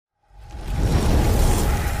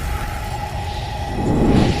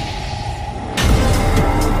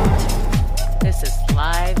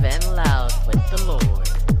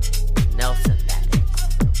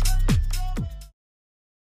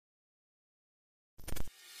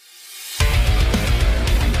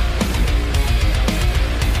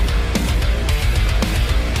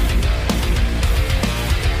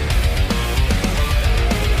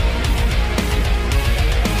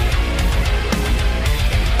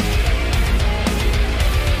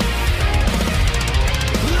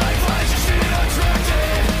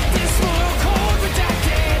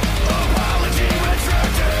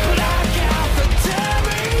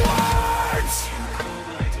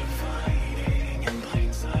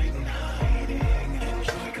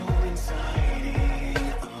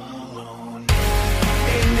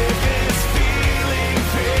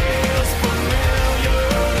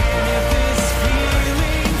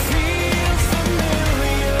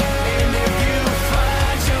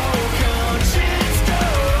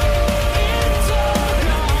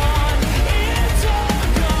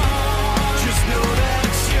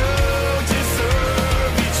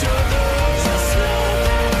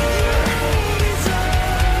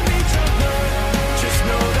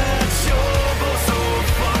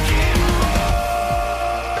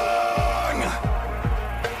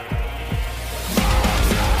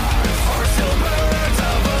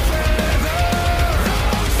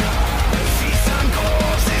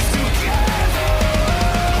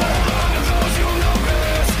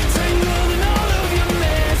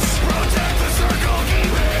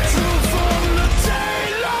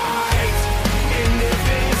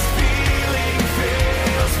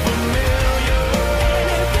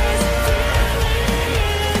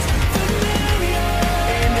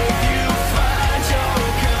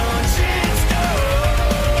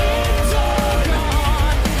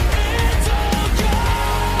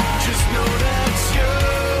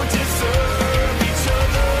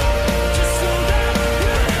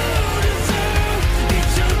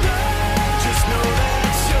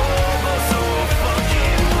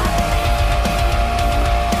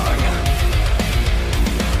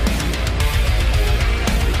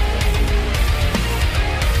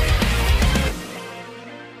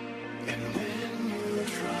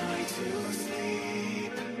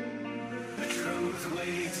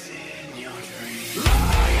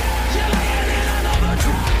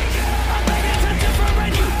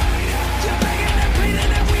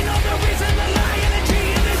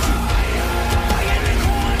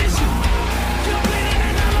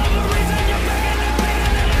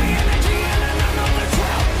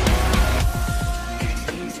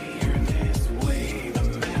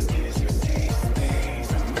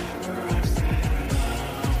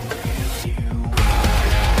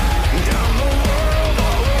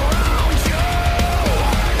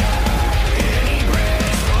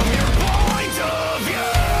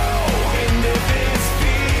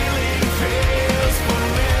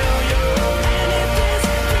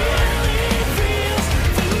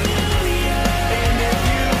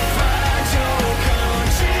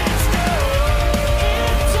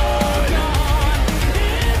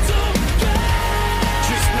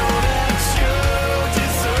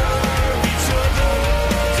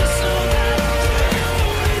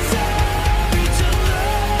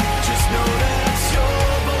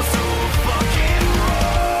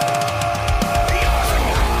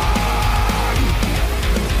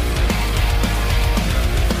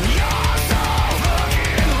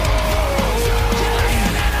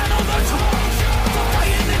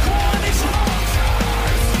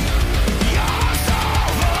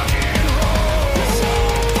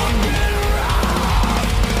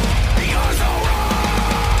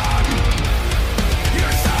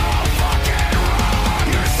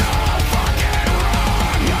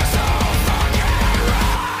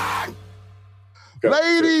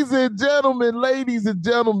Ladies and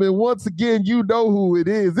gentlemen, once again, you know who it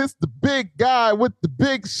is. It's the big guy with the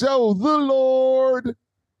big show, the Lord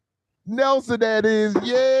Nelson, that is.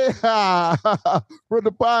 Yeah. For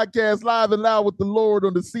the podcast Live and Loud with the Lord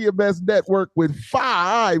on the CMS network with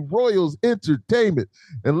Five Royals Entertainment.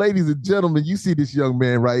 And ladies and gentlemen, you see this young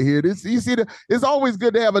man right here. It's always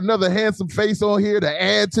good to have another handsome face on here to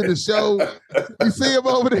add to the show. You see him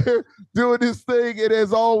over there doing this thing. And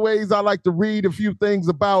as always, I like to read a few things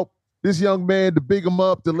about this young man to big him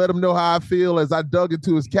up, to let him know how I feel as I dug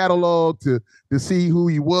into his catalog to see who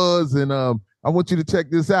he was. And I want you to check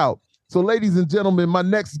this out. So, ladies and gentlemen, my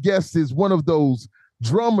next guest is one of those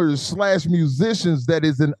drummers / musicians that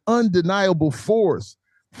is an undeniable force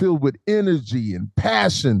filled with energy and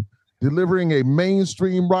passion, delivering a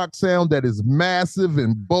mainstream rock sound that is massive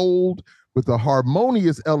and bold with a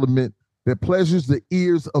harmonious element that pleasures the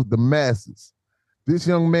ears of the masses. This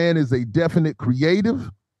young man is a definite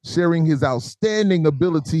creative, sharing his outstanding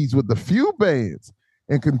abilities with a few bands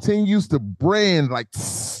and continues to brand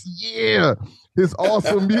his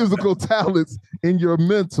awesome musical talents in your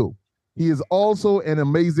mental. He is also an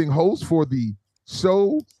amazing host for the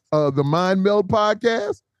show, the Mind Meld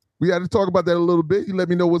podcast. We got to talk about that a little bit. You let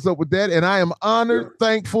me know what's up with that. And I am honored,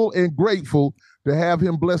 thankful, and grateful to have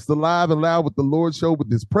him bless the Live and Loud with the Lord show with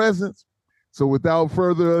his presence. So without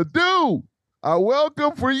further ado, I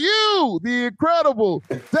welcome for you the incredible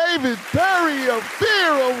David Perry of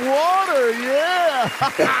Fear of Water. Yeah.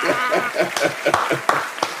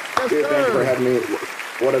 Dude, thank you for having me.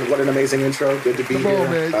 What an amazing intro. Good to be here.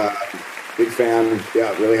 Man. Big fan.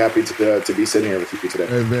 Yeah, really happy to be sitting here with you today.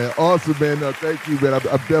 Hey, man. Awesome, man. No, thank you, man. I've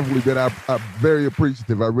definitely been I'm very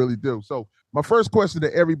appreciative. I really do. So my first question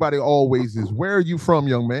to everybody always is, where are you from,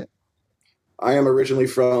 young man? I am originally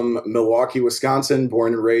from Milwaukee, Wisconsin,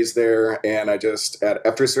 born and raised there. And I just,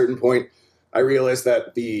 after a certain point, I realized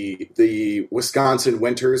that the Wisconsin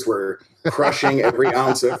winters were crushing every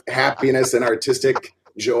ounce of happiness and artistic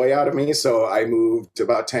joy out of me. So I moved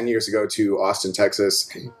about 10 years ago to Austin, Texas,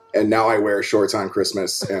 and now I wear shorts on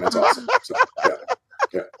Christmas, and it's awesome. So,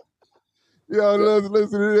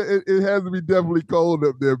 listen, it has to be definitely cold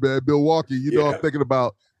up there, man. Milwaukee, know, I'm thinking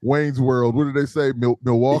about Wayne's World. What did they say?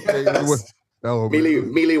 Milwaukee? Yes. Oh,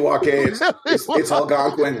 Milwaukee. It's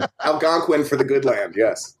Algonquin. Algonquin for the good land.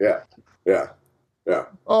 Yes. Yeah.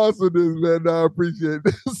 Awesome, man. I appreciate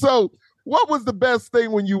it. So, what was the best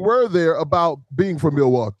thing when you were there about being from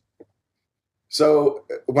Milwaukee? So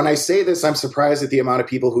when I say this, I'm surprised at the amount of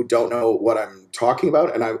people who don't know what I'm talking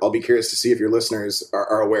about, and I'll be curious to see if your listeners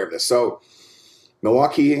are aware of this. So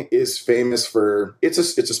Milwaukee is famous for it's a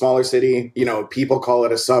smaller city. You know, people call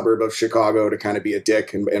it a suburb of Chicago to kind of be a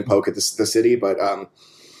dick and poke at the city, but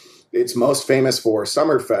it's most famous for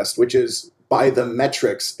Summerfest, which is, by the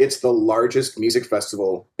metrics, it's the largest music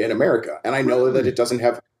festival in America. And I know that it doesn't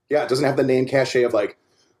have the name cachet of like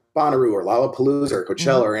Bonnaroo or Lollapalooza or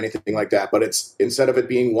Coachella or anything like that. But it's, instead of it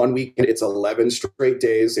being one weekend, it's 11 straight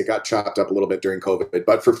days. It got chopped up a little bit during COVID,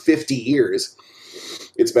 but for 50 years,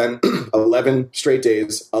 it's been 11 straight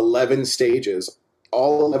days, 11 stages.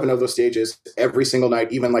 All 11 of those stages, every single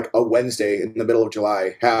night, even like a Wednesday in the middle of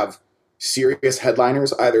July, have serious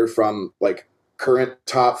headliners, either from like current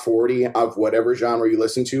top 40 of whatever genre you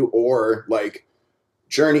listen to, or like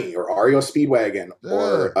Journey or REO Speedwagon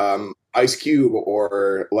or Ice Cube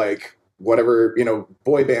or like whatever,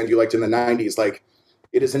 boy band you liked in the 90s. Like,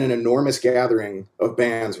 it is an enormous gathering of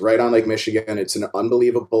bands right on Lake Michigan. It's an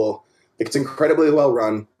unbelievable, it's incredibly well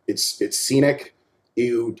run. It's scenic.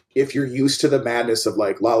 If you're used to the madness of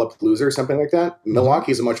like Lollapalooza or something like that,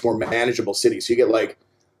 Milwaukee is a much more manageable city. So you get like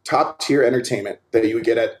top tier entertainment that you would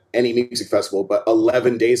get at any music festival, but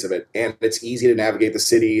 11 days of it. And it's easy to navigate the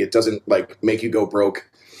city. It doesn't like make you go broke.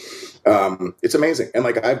 It's amazing. And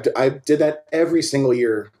like, I did that every single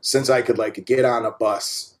year since I could like get on a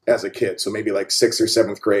bus as a kid. So maybe like 6th or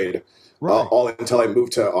 7th grade, all until I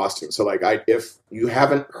moved to Austin. So like, if you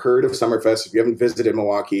haven't heard of Summerfest, if you haven't visited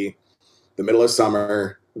Milwaukee, the middle of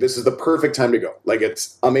summer, this is the perfect time to go. Like,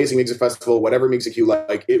 it's amazing music festival, whatever music you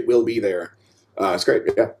like, it will be there. It's great.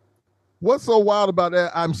 Yeah. What's so wild about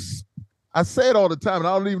that? I say it all the time, and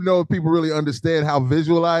I don't even know if people really understand how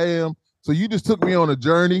visual I am. So you just took me on a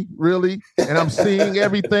journey, really, and I'm seeing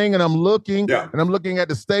everything, and I'm looking, and I'm looking at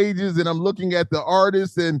the stages, and I'm looking at the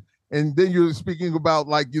artists, and then you're speaking about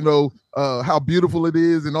like, how beautiful it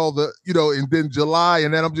is, and all the, and then July,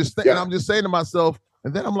 and then I'm just saying to myself,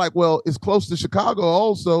 and then I'm like, well, it's close to Chicago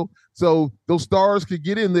also. so those stars could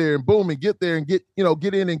get in there and boom and get there and get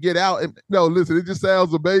in and get out. And no, listen, it just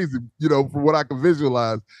sounds amazing, from what I can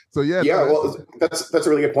visualize. So yeah, yeah. Well, that's a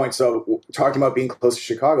really good point. So talking about being close to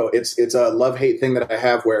Chicago, it's a love-hate thing that I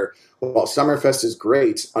have where while Summerfest is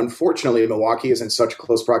great, unfortunately Milwaukee is in such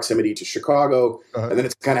close proximity to Chicago, and then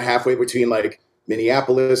it's kind of halfway between like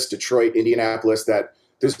Minneapolis, Detroit, Indianapolis, that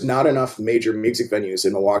there's not enough major music venues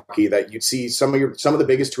in Milwaukee that you'd see some of the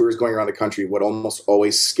biggest tours going around the country would almost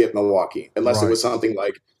always skip Milwaukee unless it was something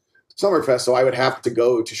like Summerfest. So I would have to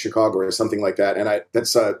go to Chicago or something like that. And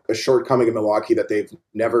that's a shortcoming of Milwaukee that they've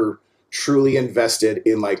never truly invested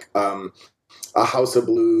in like a House of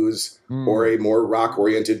Blues or a more rock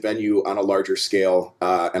oriented venue on a larger scale.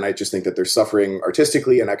 And I just think that they're suffering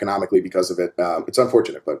artistically and economically because of it. It's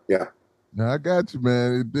unfortunate, but yeah. No, I got you,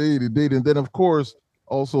 man. Indeed. And then of course,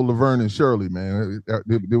 also Laverne and Shirley, man.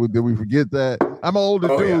 Did we forget that? I'm an older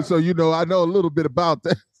dude, so I know a little bit about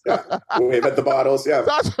that. Yeah, wave at the bottles. Yeah,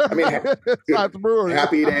 I mean,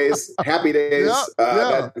 Happy Days. That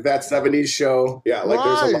 70s show. Yeah, like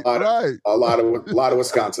there's a lot of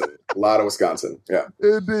Wisconsin. Yeah,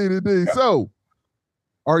 indeed. Yeah. So,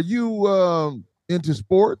 are you into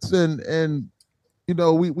sports? And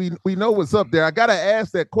we know what's up there. I gotta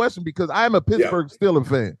ask that question because I'm a Pittsburgh Steelers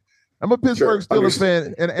fan. I'm a Pittsburgh Steelers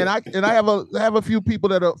fan, and I have a few people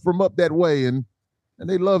that are from up that way, and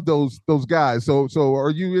they love those guys. So are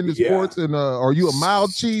you into sports, and are you a mild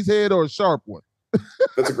cheesehead or a sharp one?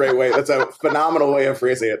 That's a great way. That's a phenomenal way of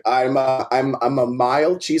phrasing it. I'm a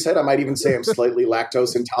mild cheesehead. I might even say I'm slightly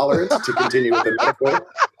lactose intolerant to continue with the metaphor.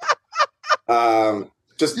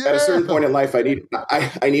 At a certain point in life,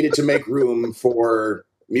 I needed to make room for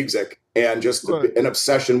music and just an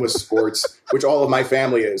obsession with sports, which all of my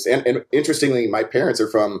family is. And interestingly, my parents are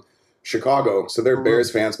from Chicago, so they're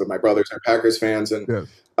Bears fans, but my brothers are Packers fans. And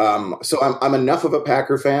so I'm enough of a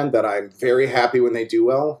Packer fan that I'm very happy when they do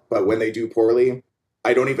well, but when they do poorly,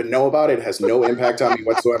 I don't even know about it. It has no impact on me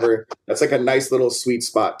whatsoever. That's like a nice little sweet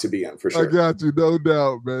spot to be in, for sure. I got you, no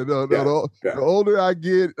doubt, man. The older I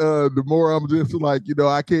get, the more I'm just like,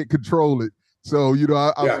 I can't control it. So,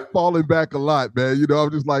 I'm falling back a lot, man.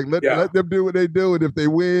 I'm just like, let them do what they do. And if they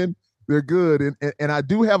win, they're good. And I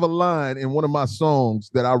do have a line in one of my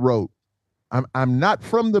songs that I wrote. I'm not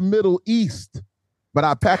from the Middle East, but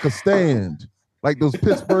I pack a stand like those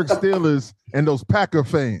Pittsburgh Steelers and those Packer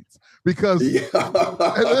fans. Because,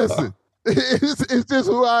 and listen, it's just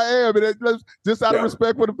who I am. And it's just out of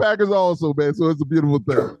respect for the Packers also, man. So it's a beautiful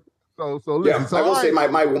thing. Sure. So listen. So I will say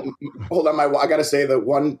I gotta say the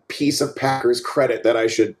one piece of Packers credit that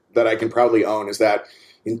I can probably own is that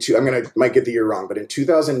might get the year wrong, but in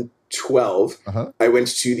 2012, I went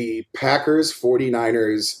to the Packers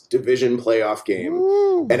 49ers division playoff game.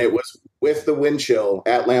 Ooh. And it was with the wind chill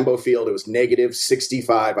at Lambeau Field. It was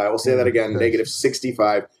 -65. I will say that again,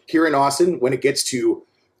 -65. Here in Austin, when it gets to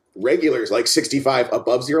regulars like 65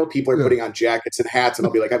 above zero, people are putting on jackets and hats, and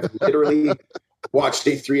I'll be like, I've literally watched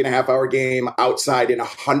a 3.5-hour game outsed in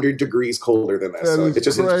 100 degrees colder than this. So it's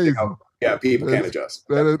just interesting how people can't adjust.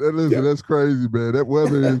 That's crazy, man. That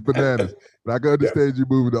weather is bananas. But I can understand you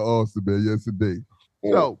moving to Austin, man. Yes, indeed.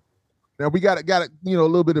 Yeah. So now we got a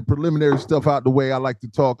little bit of preliminary stuff out the way. I like to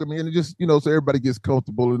talk. I mean, just so everybody gets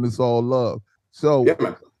comfortable and it's all love. So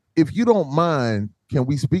if you don't mind, can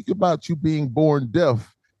we speak about you being born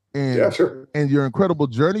deaf? And your incredible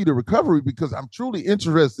journey to recovery, because I'm truly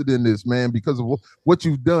interested in this, man, because of what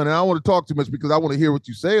you've done. And I don't want to talk too much because I want to hear what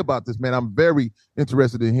you say about this, man. I'm very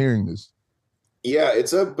interested in hearing this. Yeah,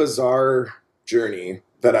 it's a bizarre journey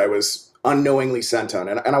that I was unknowingly sent on.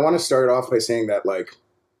 And I want to start off by saying that, like,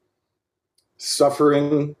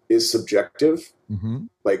 suffering is subjective. Mm-hmm.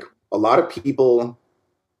 Like, a lot of people,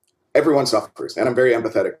 everyone suffers, and I'm very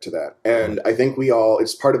empathetic to that. And I think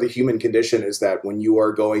it's part of the human condition is that when you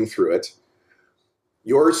are going through it,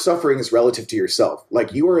 your suffering is relative to yourself.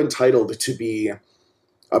 Like, you are entitled to be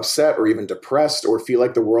upset or even depressed or feel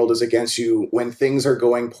like the world is against you when things are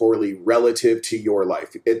going poorly relative to your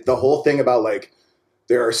life. The whole thing about, like,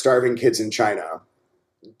 there are starving kids in China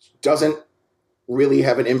doesn't really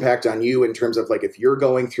have an impact on you in terms of, like, if you're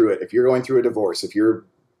going through it, if you're going through a divorce, if you're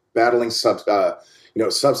battling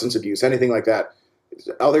substance abuse, anything like that,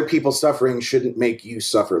 other people's suffering shouldn't make you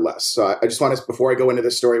suffer less. So I just want to, before I go into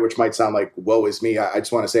this story, which might sound like woe is me, I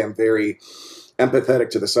just want to say I'm very empathetic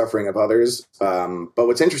to the suffering of others. But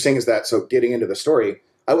what's interesting is that, so getting into the story,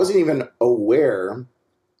 I wasn't even aware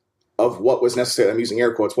of what was necessary. I'm using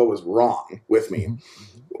air quotes, what was wrong with me.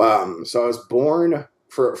 So I was born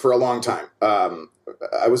for a long time.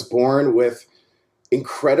 I was born with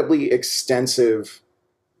incredibly extensive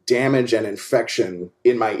damage and infection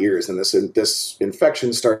in my ears, and this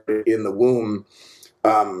infection started in the womb.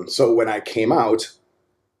 So when I came out,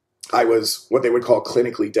 I was what they would call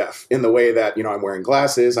clinically deaf, in the way that, I'm wearing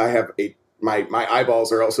glasses. I have my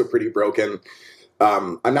eyeballs are also pretty broken.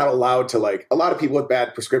 I'm not allowed to, like, a lot of people with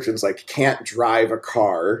bad prescriptions, like, can't drive a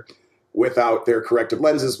car without their corrective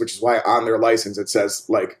lenses, which is why on their license it says,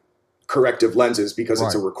 like, corrective lenses, because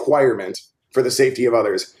it's a requirement for the safety of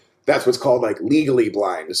others. That's what's called, like, legally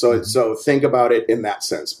blind. So think about it in that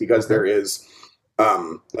sense, because there is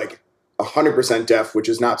like 100% deaf, which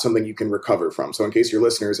is not something you can recover from. So in case your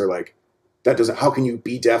listeners are like, how can you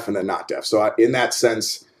be deaf and then not deaf? So in that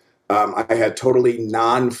sense, I had totally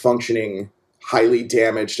non-functioning, highly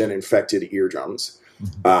damaged and infected eardrums.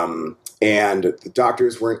 And the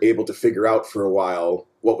doctors weren't able to figure out for a while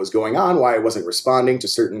what was going on, why I wasn't responding to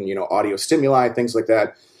certain, audio stimuli, things like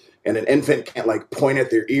that. And an infant can't, like, point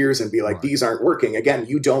at their ears and be like, these aren't working. Again,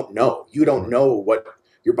 you don't know. You don't know what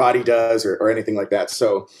your body does or anything like that.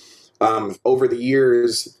 So over the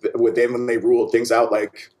years, when they ruled things out,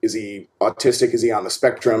 like, is he autistic? Is he on the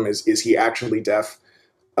spectrum? Is he actually deaf?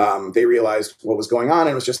 They realized what was going on,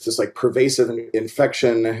 and it was just this, like, pervasive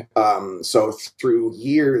infection. So through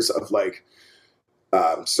years of, like,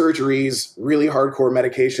 surgeries, really hardcore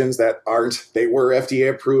medications that they were FDA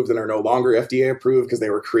approved and are no longer FDA approved because they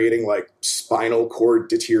were creating, like, spinal cord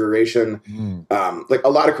deterioration, like a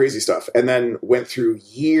lot of crazy stuff. And then went through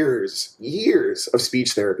years of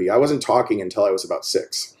speech therapy. I wasn't talking until I was about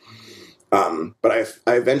 6. But I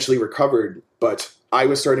eventually recovered, but I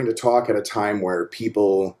was starting to talk at a time where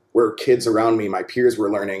kids around me, my peers, were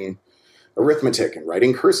learning arithmetic and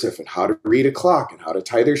writing cursive and how to read a clock and how to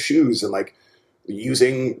tie their shoes and, like,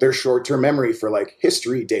 using their short-term memory for, like,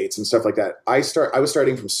 history dates and stuff like that. I was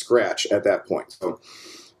starting from scratch at that point. So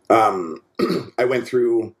I went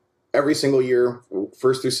through every single year,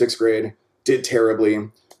 1st through 6th grade, did terribly.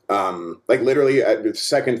 Like, literally at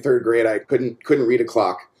 2nd, 3rd grade, I couldn't read a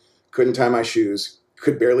clock, couldn't tie my shoes,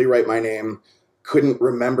 could barely write my name, couldn't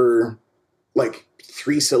remember, like,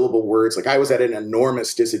 3-syllable words. Like, I was at an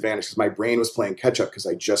enormous disadvantage because my brain was playing catch up because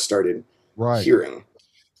I just started hearing.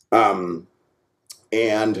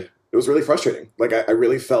 And it was really frustrating. Like, I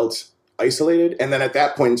really felt isolated. And then at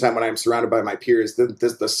that point in time, when I'm surrounded by my peers,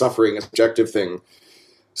 the suffering objective thing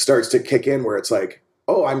starts to kick in, where it's like,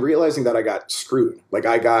 oh, I'm realizing that I got screwed. Like,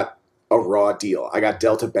 I got a raw deal. I got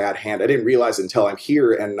dealt a bad hand. I didn't realize until I'm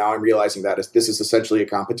here. And now I'm realizing that this is essentially a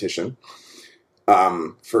competition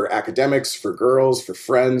for academics, for girls, for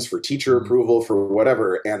friends, for teacher approval, for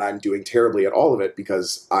whatever. And I'm doing terribly at all of it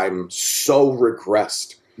because I'm so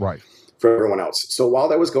regressed. For everyone else. So while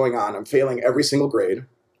that was going on, I'm failing every single grade.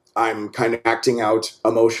 I'm kind of acting out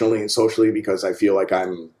emotionally and socially because I feel like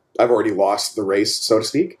I've already lost the race, so to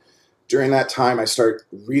speak. During that time, I start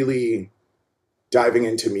really diving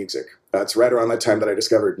into music. It's right around that time that I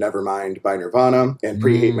discovered Nevermind by Nirvana and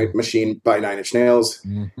Pretty Hate Machine by Nine Inch Nails.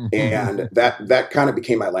 And that kind of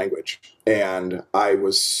became my language. And I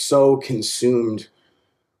was so consumed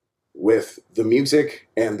with the music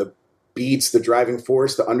and the beats, the driving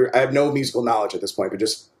force, I have no musical knowledge at this point, but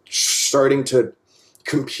just starting to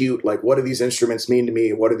compute, like, what do these instruments mean to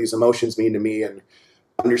me? What do these emotions mean to me? And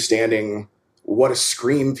understanding what a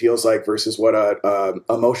scream feels like versus what a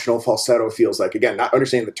emotional falsetto feels like. Again, not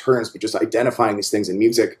understanding the terms, but just identifying these things in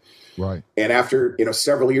music. And after,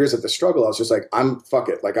 several years of the struggle, I was just like, fuck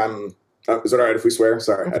it. Like, is it all right if we swear?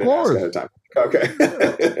 Sorry, I didn't ask ahead of time.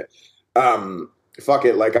 Okay. Fuck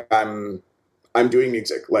it. Like, I'm doing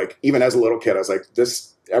music. Like, even as a little kid, I was like,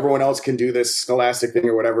 everyone else can do this scholastic thing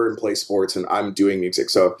or whatever and play sports, and I'm doing music.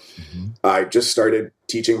 So I just started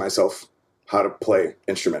teaching myself how to play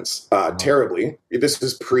instruments terribly. This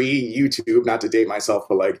was pre-YouTube, not to date myself,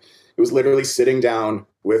 but, like, it was literally sitting down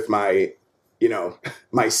with my,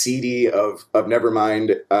 my CD of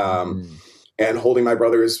Nevermind and holding my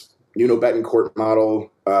brother's Nuno Betancourt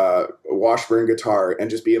model Washburn guitar and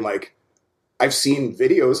just being like, I've seen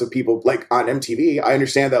videos of people, like, on MTV. I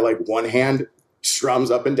understand that, like, one hand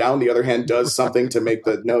strums up and down, the other hand does something to make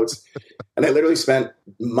the notes. And I literally spent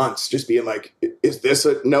months just being like, is this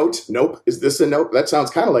a note? Nope. Is this a note? That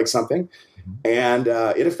sounds kind of like something. And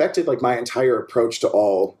it affected, like, my entire approach to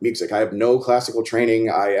all music. I have no classical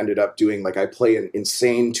training. I ended up doing, like, I play in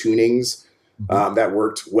insane tunings that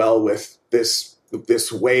worked well with this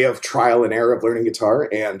way of trial and error of learning guitar.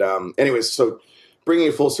 And anyways, so bringing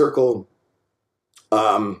it full circle,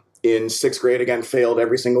 in 6th grade, again, failed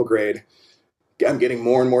every single grade. I'm getting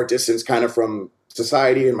more and more distance kind of from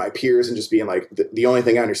society and my peers and just being like, the only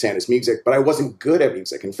thing I understand is music, but I wasn't good at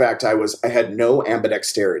music. In fact, I had no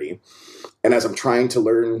ambidexterity. And as I'm trying to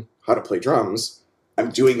learn how to play drums,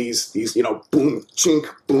 I'm doing these, boom, chink,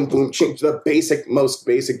 boom, boom, chink, the most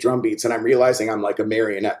basic drum beats. And I'm realizing I'm like a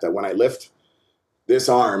marionette, that when I lift this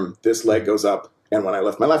arm, this leg goes up. And when I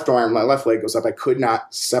lift my left arm, my left leg goes up. I could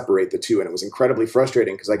not separate the two. And it was incredibly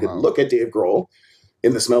frustrating because I could look at Dave Grohl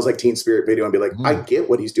in the Smells Like Teen Spirit video and be like, I get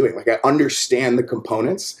what he's doing. Like, I understand the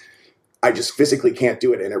components. I just physically can't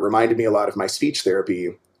do it. And it reminded me a lot of my speech therapy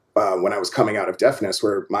when I was coming out of deafness,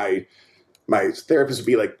 where my therapist would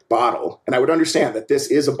be like, bottle. And I would understand that this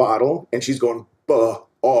is a bottle. And she's going, buh,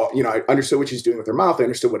 oh, I understood what she's doing with her mouth. I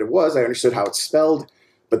understood what it was. I understood how it's spelled.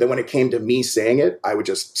 But then when it came to me saying it, I would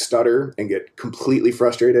just stutter and get completely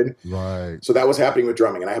frustrated. Right. So that was happening with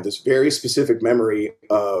drumming. And I have this very specific memory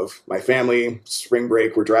of my family, spring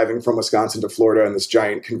break. We're driving from Wisconsin to Florida in this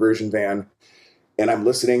giant conversion van. And I'm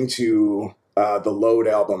listening to the Load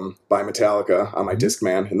album by Metallica on my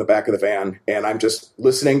Discman in the back of the van. And I'm just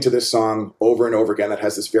listening to this song over and over again that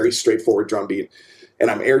has this very straightforward drum beat. And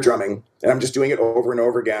I'm air drumming. And I'm just doing it over and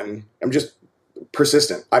over again. I'm just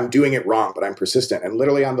persistent. I'm doing it wrong, but I'm persistent. And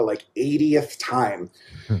literally on the 80th time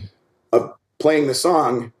of playing the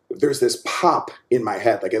song, there's this pop in my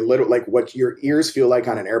head, like a little, like what your ears feel like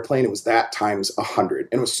on an airplane. It was that times 100.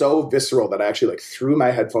 And it was so visceral that I actually threw my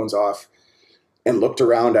headphones off and looked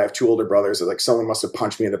around. I have two older brothers. Like, someone must have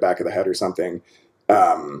punched me in the back of the head or something.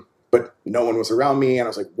 But no one was around me. And I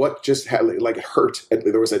was like, what just had, it hurt.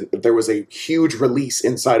 There was a huge release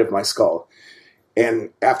inside of my skull. And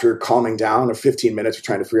after calming down, 15 minutes of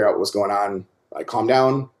trying to figure out what was going on, I calmed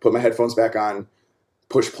down, put my headphones back on,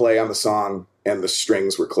 pushed play on the song, and the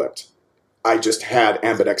strings were clipped. I just had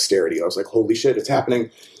ambidexterity. I was like, holy shit, it's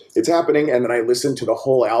happening. It's happening. And then I listened to the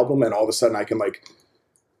whole album, and all of a sudden I can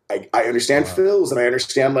I understand fills, and I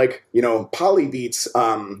understand poly beats,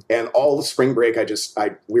 and all the spring break.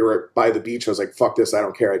 We were by the beach. I was like, fuck this. I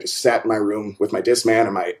don't care. I just sat in my room with my Discman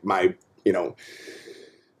and my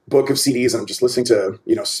book of CDs, and I'm just listening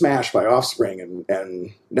to Smash by Offspring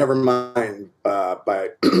and Nevermind by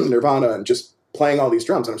Nirvana, and just playing all these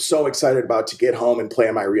drums. And I'm so excited about to get home and play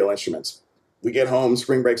on my real instruments. We get home,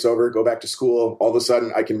 spring break's over, go back to school. All of a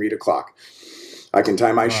sudden, I can read a clock. I can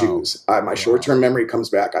tie my shoes. My short-term memory comes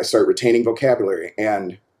back. I start retaining vocabulary,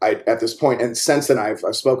 and at this point, and since then, I've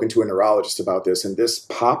spoken to a neurologist about this. And this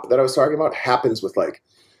pop that I was talking about happens with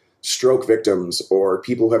stroke victims or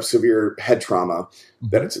people who have severe head trauma,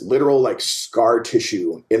 that it's literal scar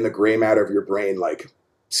tissue in the gray matter of your brain,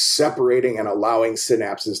 separating and allowing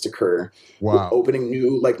synapses to occur, opening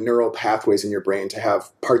new neural pathways in your brain to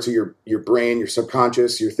have parts of your brain, your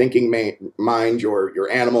subconscious, your thinking mind,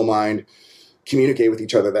 your animal mind communicate with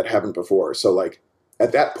each other that haven't before. So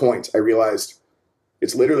at that point, I realized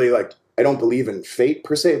it's literally I don't believe in fate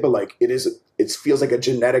per se, but it feels like a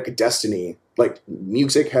genetic destiny.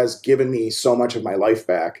 Music has given me so much of my life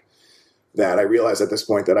back that I realized at this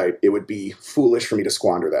point that it would be foolish for me to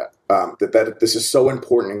squander that. That this is so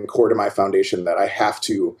important and core to my foundation that I have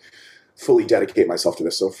to fully dedicate myself to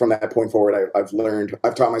this. So from that point forward,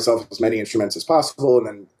 I've taught myself as many instruments as possible, and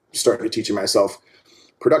then started teaching myself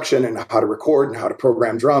production and how to record and how to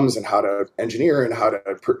program drums and how to engineer and how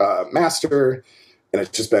to master. And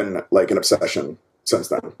it's just been an obsession since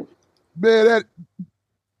then. Man,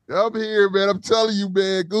 I'm here, man. I'm telling you,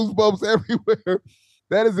 man, goosebumps everywhere.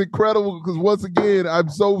 That is incredible because once again, I'm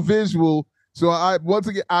so visual. So I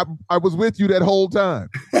was with you that whole time.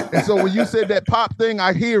 And so when you said that pop thing,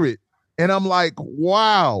 I hear it. And I'm like,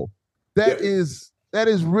 wow, that is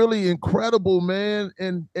really incredible, man.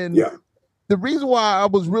 And the reason why I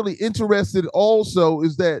was really interested also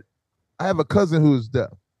is that I have a cousin who is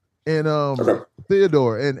deaf. And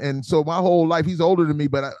Theodore. And so my whole life, he's older than me,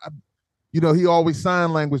 but I he always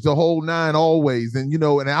sign language, the whole nine always. And,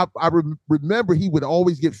 and I remember he would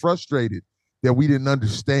always get frustrated that we didn't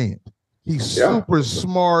understand. He's super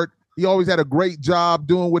smart. He always had a great job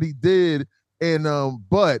doing what he did. And,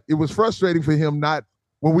 but it was frustrating for him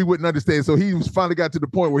when we wouldn't understand. So he finally got to the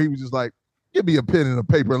point where he was just like, give me a pen and a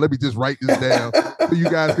paper and let me just write this down so you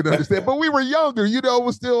guys can understand. But we were younger, it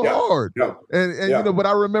was still hard. Yeah. And but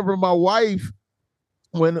I remember my wife,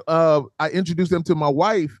 when I introduced him to my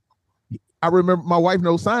wife, I remember my wife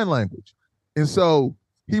knows sign language. And so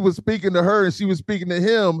he was speaking to her and she was speaking to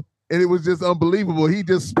him, and it was just unbelievable. He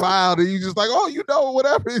just smiled and he was just like, oh,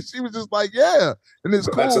 whatever. And she was just like, yeah. And it's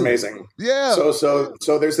cool. That's amazing. Yeah. So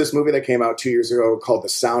there's this movie that came out 2 years ago called The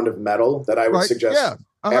Sound of Metal that I would suggest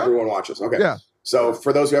everyone watches. Okay. Yeah. So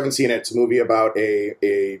for those who haven't seen it, it's a movie about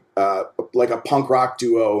a punk rock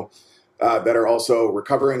duo that are also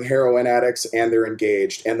recovering heroin addicts, and they're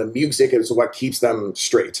engaged. And the music is what keeps them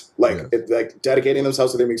straight. Like dedicating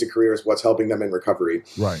themselves to their music career is what's helping them in recovery.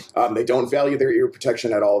 Right. They don't value their ear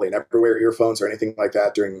protection at all. They never wear earphones or anything like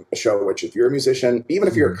that during a show, which if you're a musician, even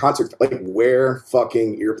if you're a concert, like wear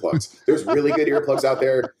fucking earplugs. There's really good earplugs out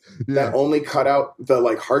there that only cut out the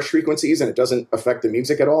like harsh frequencies and it doesn't affect the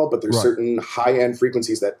music at all. But there's certain high-end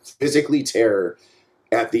frequencies that physically tear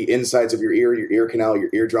at the insides of your ear canal, your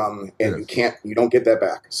eardrum, and you don't get that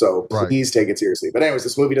back. So please take it seriously. But anyways,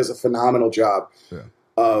 this movie does a phenomenal job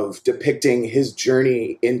of depicting his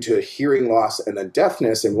journey into hearing loss and then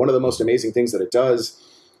deafness. And one of the most amazing things that it does,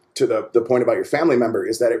 to the point about your family member,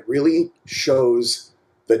 is that it really shows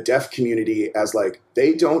the deaf community as like,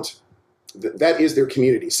 that is their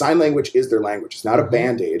community. Sign language is their language. It's not a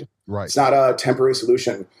Band-Aid. Right. It's not a temporary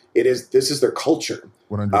solution. This is their culture.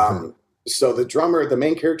 100%. So the drummer, the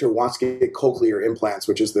main character, wants to get cochlear implants,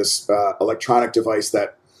 which is this electronic device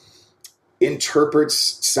that interprets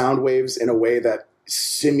sound waves in a way that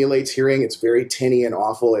simulates hearing. It's very tinny and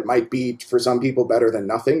awful. It might be, for some people, better than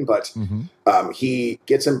nothing, but he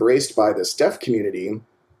gets embraced by this deaf community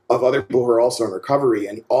of other people who are also in recovery,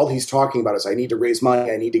 and all he's talking about is, I need to raise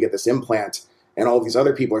money, I need to get this implant, and all these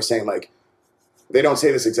other people are saying, like, they don't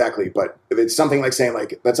say this exactly, but it's something like saying,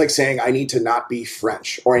 like, that's like saying, I need to not be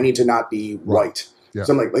French, or I need to not be white. Yeah.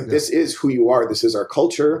 So I'm like this is who you are. This is our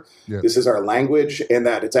culture. Yeah. This is our language. And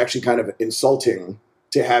that it's actually kind of insulting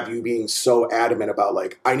to have you being so adamant about,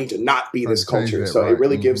 like, I need to not be this culture. So it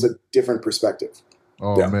really gives a different perspective.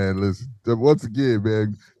 Oh, man, listen. Once again,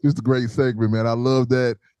 man, just a great segment, man. I love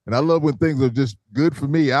that. And I love when things are just good for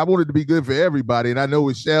me. I want it to be good for everybody, and I know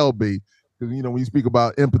it shall be. Because, you know, when you speak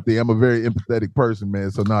about empathy, I'm a very empathetic person, man.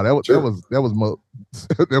 So no, that was that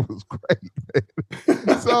was great,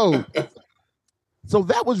 man. So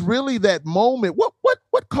that was really that moment.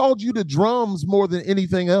 What called you to drums more than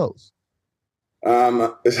anything else?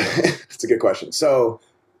 It's a good question. So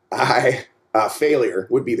failure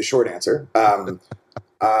would be the short answer.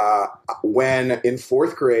 When in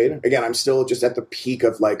fourth grade, again, I'm still just at the peak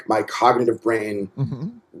of like my cognitive brain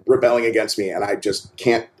rebelling against me, and I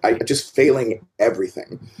just failing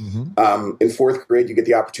everything. In fourth grade, you get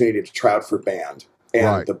the opportunity to try out for band.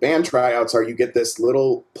 And the band tryouts are, you get this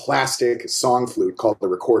little plastic song flute called the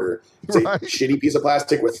recorder. It's a shitty piece of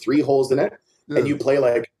plastic with 3 holes in it. And you play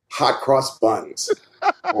like Hot Cross Buns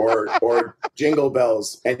or Jingle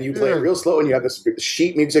Bells. And you play it real slow, and you have this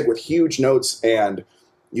sheet music with huge notes, and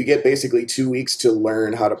you get basically 2 weeks to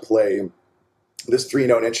learn how to play this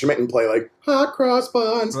 3-note instrument and play like Hot Cross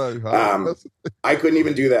Buns. I couldn't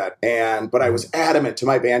even do that. But I was adamant to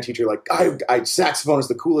my band teacher, like, saxophone is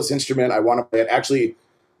the coolest instrument. I want to play it. Actually,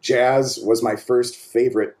 jazz was my first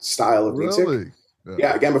favorite style of music. Really?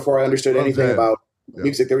 Yeah, again, before I understood anything about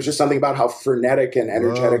music, there was just something about how frenetic and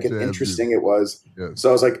energetic and interesting it was.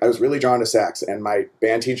 So I was really drawn to sax. And my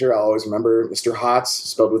band teacher, I'll always remember, Mr. Hotz,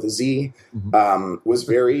 spelled with a Z, was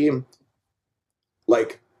very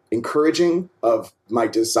like encouraging of my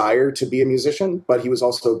desire to be a musician, but he was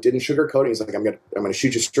also didn't sugarcoat it. He's like, I'm gonna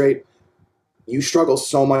shoot you straight. You struggle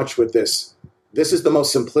so much with this. This is the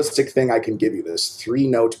most simplistic thing I can give you, this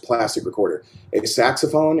 3-note plastic recorder. A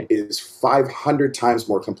saxophone is 500 times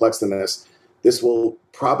more complex than this. This will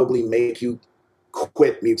probably make you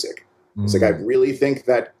quit music. It's like, I really think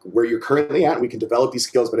that where you're currently at, we can develop these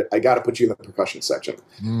skills, but I got to put you in the percussion section.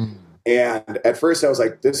 And at first I was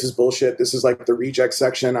like, this is bullshit. This is like the reject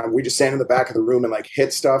section. We just stand in the back of the room and like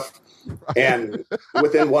hit stuff. And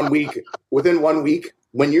within 1 week,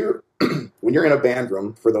 when you're in a band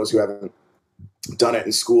room, for those who haven't done it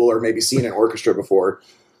in school or maybe seen an orchestra before,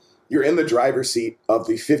 you're in the driver's seat of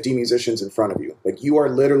the 50 musicians in front of you. Like, you are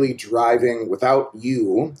literally driving without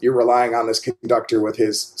you. You're relying on this conductor with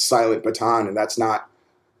his silent baton, and that's not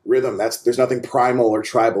rhythm. There's nothing primal or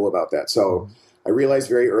tribal about that. So I realized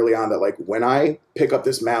very early on that, like, when I pick up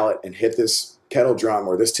this mallet and hit this kettle drum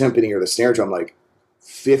or this timpani or the snare drum, like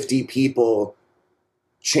 50 people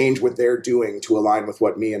change what they're doing to align with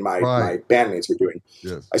what me and my bandmates are doing.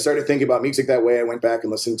 I started thinking about music that way. I went back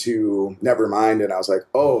and listened to Nevermind, and I was like,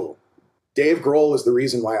 oh, Dave Grohl is the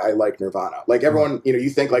reason why I like Nirvana. Like, everyone, you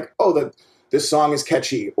think like, oh, this song is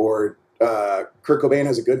catchy, or Kurt Cobain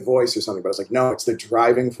has a good voice or something. But I was like, no, it's the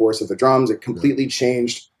driving force of the drums. It completely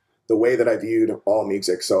changed the way that I viewed all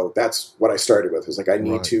music. So that's what I started with. It was like, I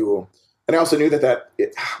need to, and I also knew that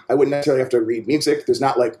I wouldn't necessarily have to read music. There's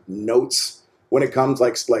not like notes when it comes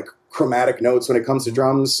like chromatic notes when it comes to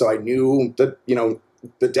drums. So I knew that,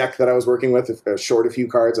 the deck that I was working with, short a few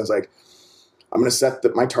cards, I was like, I'm going to set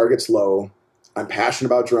my targets low. I'm passionate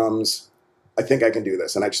about drums. I think I can do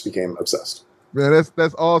this. And I just became obsessed. Man,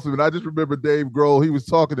 that's awesome. And I just remember Dave Grohl. He was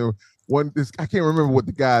talking to I can't remember what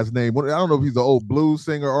the guy's name. I don't know if he's an old blues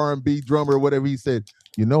singer, R&B drummer, or whatever. He said,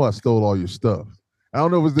 I stole all your stuff. I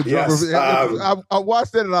don't know if it was the drummer. Yes. I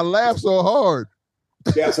watched that and I laughed so hard.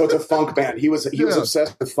 Yeah, so it's a funk band. He was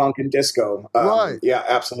obsessed with funk and disco. Right. Yeah,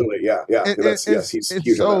 absolutely. Yeah. He's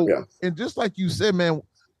huge on that. Yeah. And just like you said, man,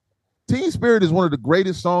 Teen Spirit is one of the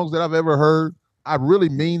greatest songs that I've ever heard. I really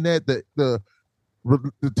mean that. The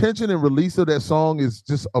tension and release of that song is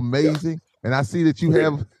just amazing. Yeah. And I see that you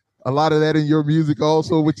have a lot of that in your music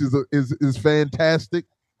also, which is fantastic.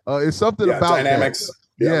 It's something about dynamics. That.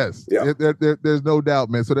 Yes. Yeah. There's no doubt,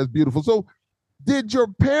 man. So that's beautiful. So did your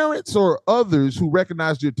parents or others who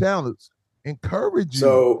recognized your talents encourage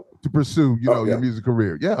you to pursue, your music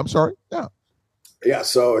career? Yeah, I'm sorry. Yeah. Yeah.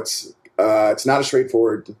 So it's not a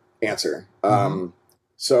straightforward answer.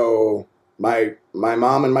 So my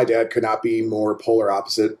mom and my dad could not be more polar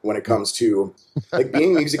opposite when it comes to like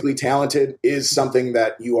being musically talented is something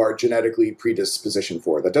that you are genetically predispositioned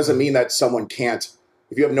for. That doesn't mean that someone can't.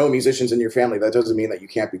 If you have no musicians in your family, that doesn't mean that you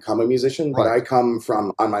can't become a musician. Right. But I come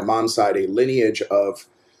from, on my mom's side, a lineage of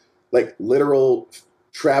like literal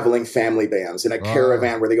traveling family bands in a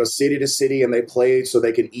caravan where they go city to city and they play so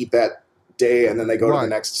they can eat that day and then they go to the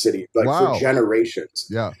next city, like for generations.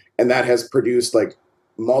 Yeah. And that has produced like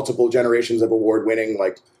multiple generations of award-winning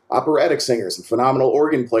like operatic singers and phenomenal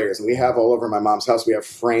organ players. And we have all over my mom's house, we have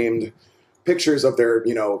framed pictures of their,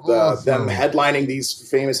 them headlining these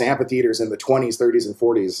famous amphitheaters in the 20s, 30s, and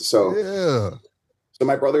 40s. So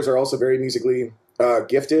my brothers are also very musically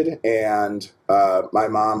gifted, and my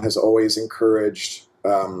mom has always encouraged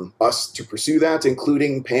us to pursue that,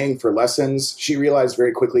 including paying for lessons. She realized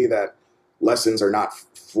very quickly that lessons are not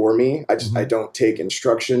for me. I don't take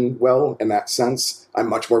instruction well in that sense. I'm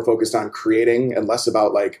much more focused on creating and less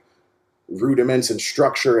about like rudiments and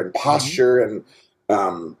structure and posture and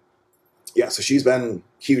so she's been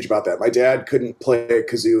huge about that. My dad couldn't play a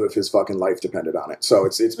kazoo if his fucking life depended on it. So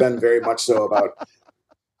it's been very much so about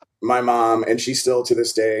my mom, and she's still to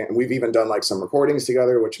this day. And we've even done like some recordings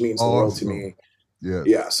together, which means the world to me. Yeah.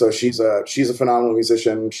 Yeah. So she's a phenomenal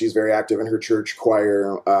musician. She's very active in her church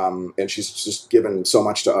choir. And she's just given so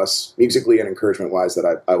much to us musically and encouragement wise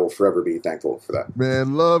that I will forever be thankful for that.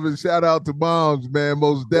 Man, love and shout out to moms, man.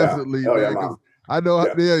 Most definitely. Yeah. Oh, man, yeah, Mom. I know.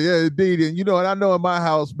 Yeah, indeed. And, and I know in my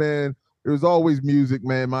house, man, there was always music,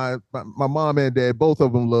 man. My mom and dad, both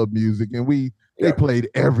of them loved music, and they played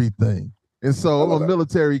everything. And so I'm a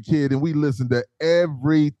military kid, and we listened to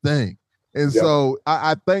everything. And so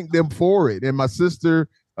I thank them for it. And my sister,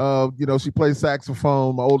 she plays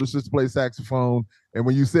saxophone. My older sister plays saxophone. And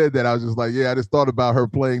when you said that, I was just like, I just thought about her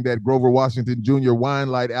playing that Grover Washington Jr. Wine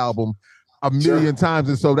Light album a million times.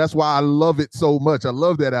 And so that's why I love it so much. I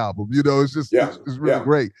love that album. It's just, it's really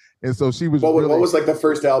great. And so she was what was like the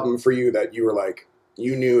first album for you that you were like,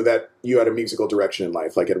 you knew that you had a musical direction in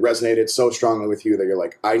life? Like it resonated so strongly with you that you're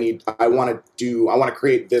like, I want to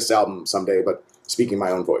create this album someday, but speaking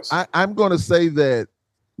my own voice. I'm going to say that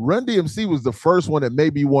Run DMC was the first one that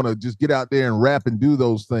made me want to just get out there and rap and do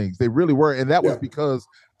those things. They really were. And that was because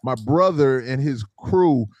my brother and his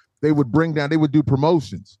crew, they would do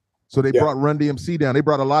promotions. So they brought Run DMC down. They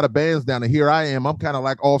brought a lot of bands down. And here I am. I'm kind of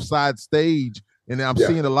like offside stage. And I'm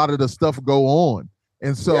seeing a lot of the stuff go on.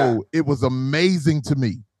 And so it was amazing to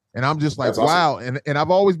me. And I'm just like, wow. Awesome. And I've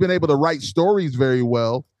always been able to write stories very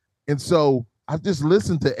well. And so I've just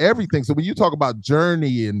listened to everything. So when you talk about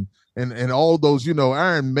Journey and all those,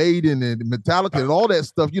 Iron Maiden and Metallica and all that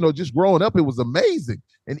stuff, just growing up, it was amazing.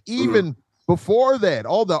 And even before that,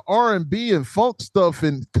 all the R&B and funk stuff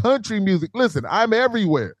and country music, listen, I'm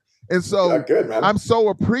everywhere. And so I'm so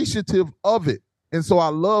appreciative of it. And so I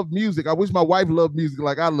love music. I wish my wife loved music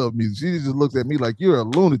like I love music. She just looks at me like, you're a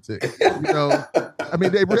lunatic. I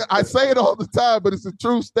mean, I say it all the time, but it's a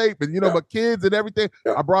true statement. My kids and everything,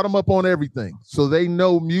 I brought them up on everything. So they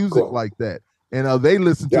know music like that. And they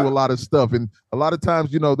listen to a lot of stuff. And a lot of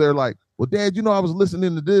times, they're like, well, Dad, I was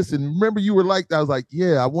listening to this. And remember you were like that. I was like,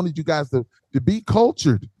 I wanted you guys to be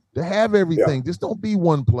cultured, to have everything. Yeah. Just don't be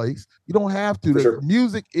one place. You don't have to.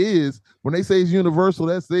 Music is, when they say it's universal,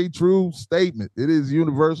 that's a true statement. It is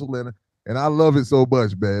universal, and I love it so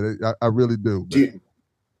much, man. I really do.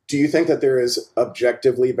 Do you think that there is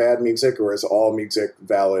objectively bad music, or is all music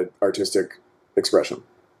valid artistic expression?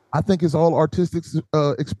 I think it's all artistic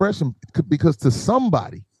expression, because to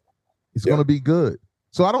somebody, it's going to be good.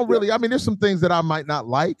 So I don't really, there's some things that I might not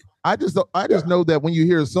like. I just know that when you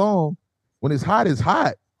hear a song, when it's hot, it's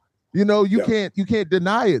hot. You can't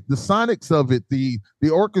deny it. The sonics of it, the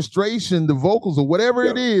orchestration, the vocals, or whatever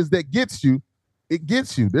it is that gets you, it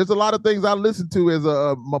gets you. There's a lot of things I listen to as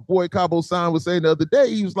my boy Cabo San was saying the other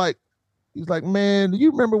day. He was like, man, do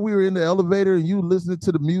you remember we were in the elevator and you listening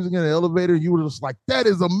to the music in the elevator and you were just like, that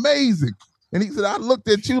is amazing. And he said, I looked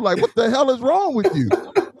at you like, what the hell is wrong with you?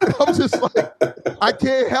 And I'm just like, I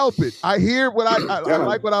can't help it. I hear what I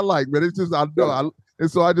like what I like, but it's just, I know.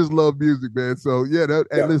 And so I just love music, man. So yeah,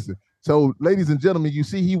 and listen. So ladies and gentlemen, you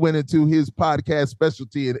see he went into his podcast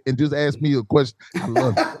specialty and just asked me a question. I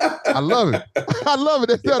love it. I love it. I love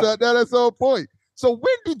it. That's on point. So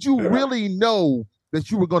when did you really know that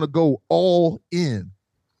you were going to go all in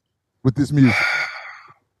with this music?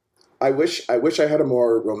 I wish I had a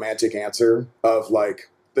more romantic answer of like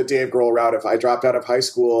the Dave Grohl route. If I dropped out of high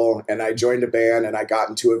school and I joined a band and I got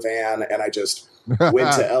into a van and I just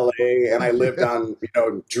went to LA and I lived on,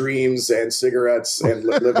 dreams and cigarettes and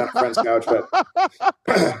lived on a friend's couch. But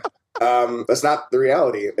that's not the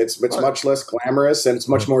reality. It's much less glamorous and it's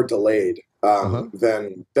much more delayed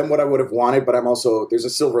than what I would have wanted. But there's a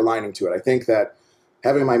silver lining to it. I think that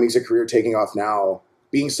having my music career taking off now,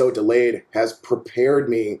 being so delayed, has prepared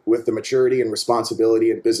me with the maturity and responsibility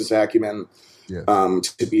and business acumen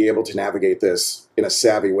to be able to navigate this in a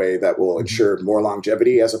savvy way that will ensure more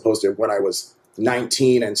longevity, as opposed to when I was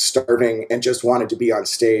 19 and starving and just wanted to be on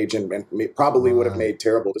stage and probably would have made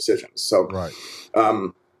terrible decisions. So,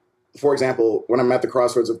 for example, when I'm at the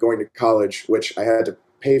crossroads of going to college, which I had to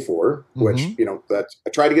pay for, which, that I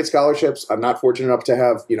tried to get scholarships. I'm not fortunate enough to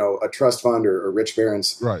have, a trust fund or rich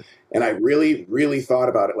parents. Right. And I really, really thought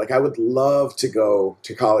about it. Like, I would love to go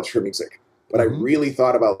to college for music, but I really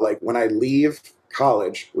thought about, like, when I leave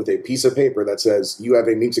college with a piece of paper that says you have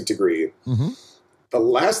a music degree, the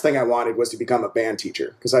last thing I wanted was to become a band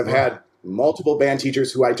teacher, because I've had multiple band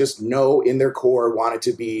teachers who I just know in their core wanted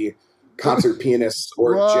to be concert pianists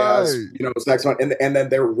or jazz, saxophone, and then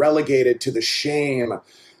they're relegated to the shame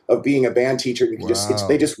of being a band teacher. You can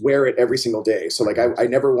they just wear it every single day. So like, I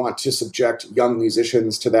never want to subject young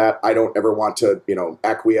musicians to that. I don't ever want to,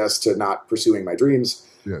 acquiesce to not pursuing my dreams.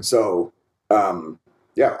 Yes. So,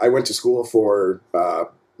 I went to school for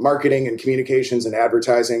marketing and communications and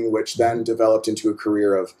advertising, which then developed into a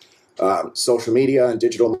career of social media and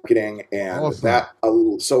digital marketing. And that,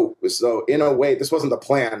 so in a way, this wasn't the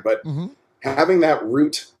plan, but having that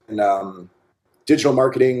root in digital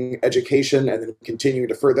marketing education and then continuing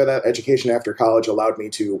to further that education after college allowed me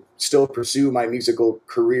to still pursue my musical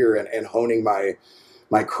career and honing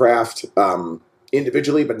my craft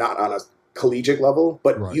individually, but not on a collegiate level,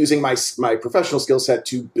 but using my professional skill set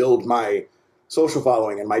to build my social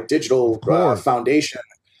following and my digital foundation.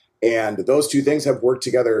 And those two things have worked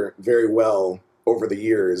together very well over the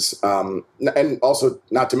years. And also,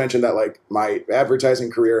 not to mention that, like, my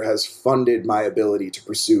advertising career has funded my ability to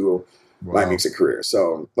pursue my music career.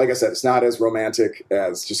 So, like I said, it's not as romantic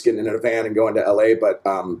as just getting in a van and going to LA. But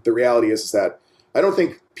the reality is that I don't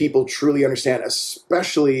think people truly understand,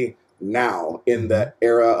 especially now in the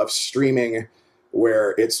era of streaming,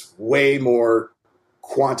 where it's way more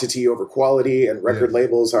quantity over quality, and record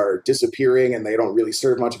labels are disappearing and they don't really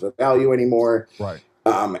serve much of a value anymore. Right.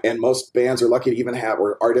 And most bands are lucky to even have,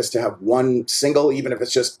 or artists to have, one single, even if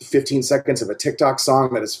it's just 15 seconds of a TikTok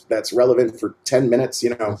song that's relevant for 10 minutes,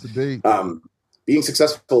 being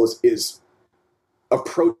successful is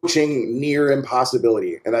approaching near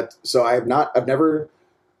impossibility. And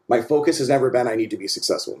my focus has never been, I need to be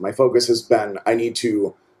successful. My focus has been, I need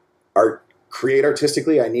to create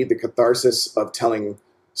artistically. I need the catharsis of telling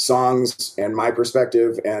songs and my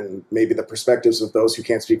perspective and maybe the perspectives of those who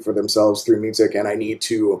can't speak for themselves through music. And I need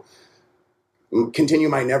to continue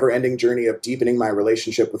my never-ending journey of deepening my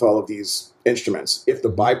relationship with all of these instruments. If the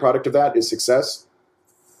byproduct of that is success,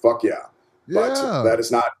 fuck yeah. But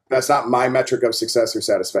that's not my metric of success or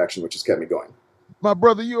satisfaction, which has kept me going. My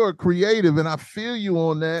brother, you are creative, and I feel you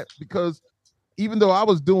on that, because even though I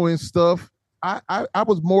was doing stuff, I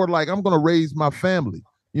was more like, I'm going to raise my family.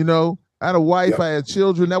 I had a wife, I had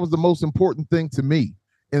children. That was the most important thing to me.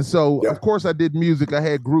 And so, of course, I did music. I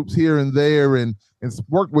had groups here and there and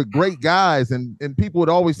worked with great guys. And people would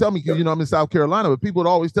always tell me, because, I'm in South Carolina, but people would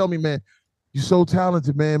always tell me, man, you're so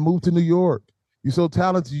talented, man. Move to New York. You're so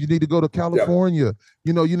talented. You need to go to California.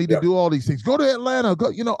 You need to do all these things. Go to Atlanta.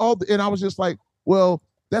 Go, and I was just like, well,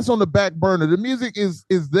 that's on the back burner. The music is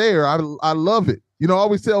there. I love it. I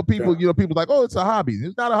always tell people, people like, oh, it's a hobby.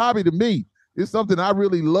 It's not a hobby to me. It's something I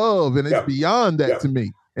really love, and it's beyond that to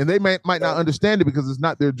me. And they might not understand it because it's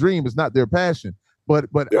not their dream, it's not their passion. But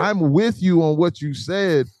I'm with you on what you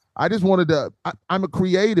said. I just wanted to. I'm a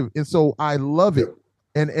creative, and so I love it.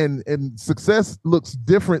 And success looks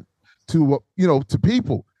different to to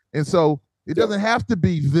people. And so It doesn't have to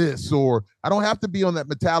be this, or I don't have to be on that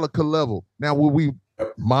Metallica level. Now, will we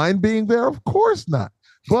mind being there? Of course not.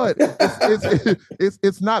 But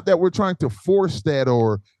it's not that we're trying to force that,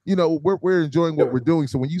 or we're enjoying what we're doing.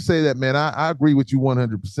 So when you say that, man, I agree with you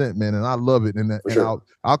 100%, man, and I love it. And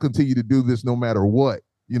I'll continue to do this no matter what.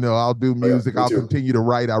 I'll do music. I'll continue to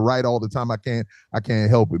write. I write all the time. I can't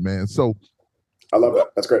help it, man. So I love that.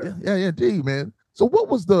 That's great. Yeah, gee, man. So what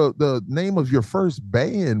was the name of your first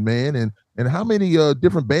band, man, and how many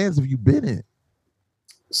different bands have you been in?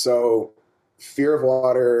 So Fear of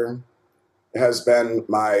Water has been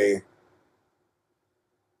my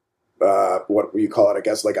what you call it, I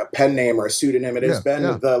guess, like a pen name or a pseudonym. It has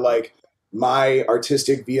been my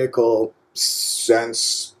artistic vehicle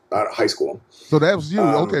since high school. So that was you.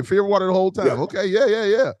 Okay, Fear of Water the whole time. Yeah. Okay,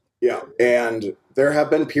 yeah. Yeah, and there have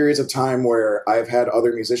been periods of time where I've had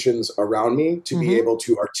other musicians around me to be able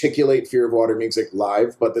to articulate Fear of Water music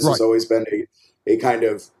live, but this has always been a kind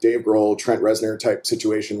of Dave Grohl, Trent Reznor type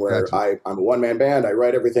situation where I'm a one-man band. I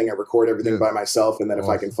write everything, I record everything by myself, and then if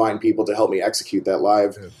I can find people to help me execute that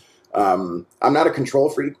live. I'm not a control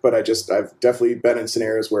freak, but I've definitely been in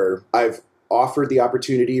scenarios where I've offered the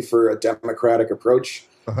opportunity for a democratic approach,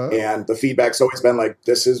 and the feedback's always been like,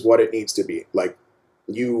 this is what it needs to be. Like,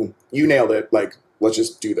 you nailed it. Like, let's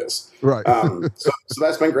just do this. Right. So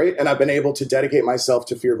that's been great. And I've been able to dedicate myself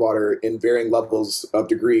to Fear of Water in varying levels of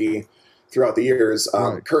degree throughout the years.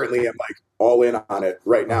 Currently I'm like all in on it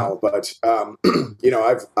right now, but I'm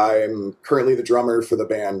currently the drummer for the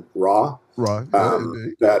band Raw. Right.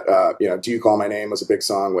 Do You Call My Name was a big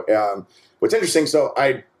song. What's interesting, so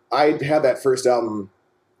I had that first album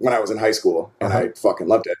when I was in high school, and I fucking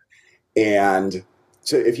loved it. And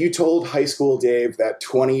so if you told high school Dave that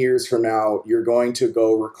 20 years from now you're going to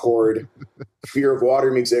go record Fear of Water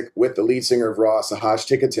music with the lead singer of Raw, Sahaj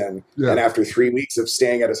Tikatin, and after 3 weeks of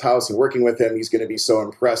staying at his house and working with him, he's going to be so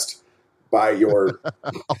impressed by your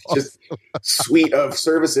just suite of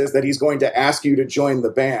services that he's going to ask you to join the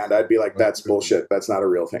band, I'd be like, that's bullshit. That's not a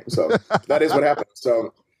real thing. So that is what happened.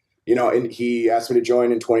 So, and he asked me to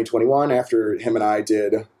join in 2021 after him and I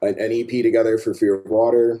did an EP together for Fear of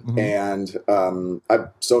Water. And I'm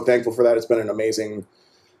so thankful for that. It's been an amazing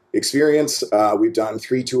experience. We've done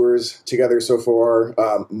 3 tours together so far,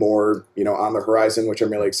 more, on the horizon, which I'm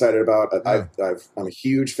really excited about. I'm a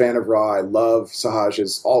huge fan of Raw. I love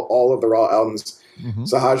Sahaj's, all of the Raw albums.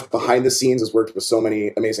 Sahaj behind the scenes has worked with so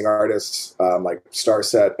many amazing artists, like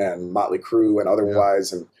Starset and Motley Crue and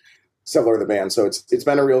otherwise, and several other bands. So it's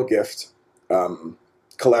been a real gift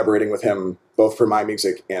collaborating with him, both for my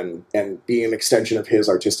music and being an extension of his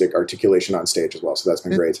artistic articulation on stage as well. So that's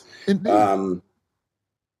been great. I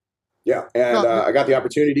got the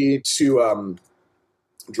opportunity to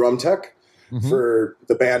drum tech for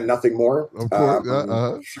the band Nothing More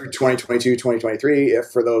through 2022, 2023. If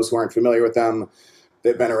for those who aren't familiar with them,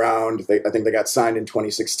 they've been around. I think they got signed in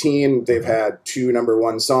 2016. They've had 2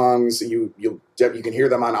 #1 songs. You can hear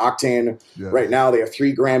them on Octane right now. They have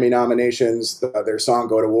 3 Grammy nominations. Their song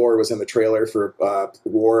 "Go to War" was in the trailer for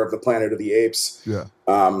War of the Planet of the Apes.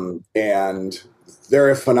 And they're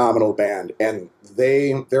a phenomenal band, and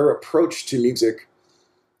their approach to music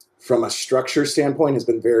from a structure standpoint has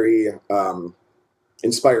been very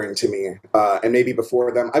inspiring to me. And maybe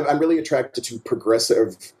before them, I'm really attracted to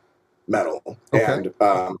progressive metal and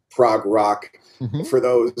prog rock. For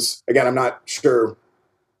those, again, I'm not sure.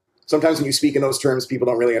 Sometimes when you speak in those terms, people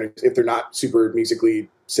don't really understand. If they're not super musically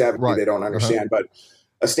savvy, they don't understand. But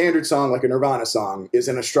a standard song, like a Nirvana song, is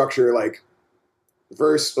in a structure like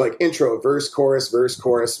verse, like intro, verse, chorus,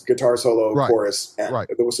 guitar solo, chorus. And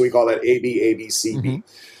so we call that A, B, C, B.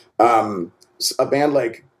 A band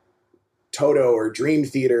like Toto or Dream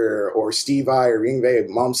Theater or Steve Vai or Yngwie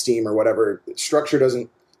Malmsteen or whatever, structure doesn't, I'm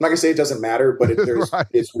not going to say it doesn't matter, but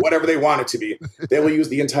it's whatever they want it to be. They will use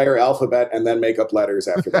the entire alphabet and then make up letters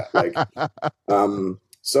after that.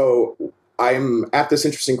 So I'm at this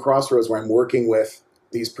interesting crossroads where I'm working with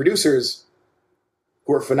these producers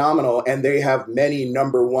who are phenomenal, and they have many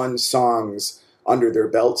 #1 songs under their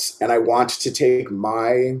belts. And I want to take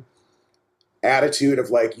my attitude of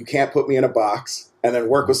like, you can't put me in a box, and then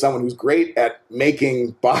work with someone who's great at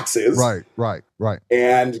making boxes. Right.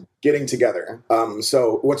 And getting together.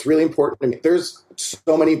 So what's really important to me, there's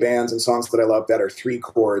so many bands and songs that I love that are 3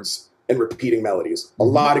 chords and repeating melodies. A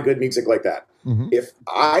lot of good music like that. If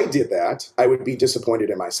I did that, I would be disappointed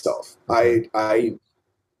in myself.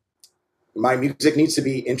 My music needs to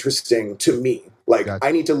be interesting to me. Like,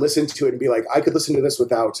 I need to listen to it and be like, I could listen to this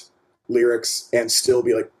without lyrics and still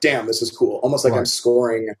be like, damn, this is cool. Almost like I'm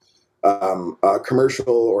scoring a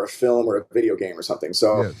commercial or a film or a video game or something.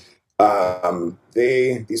 So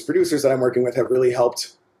These producers that I'm working with have really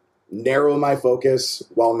helped narrow my focus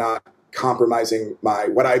while not compromising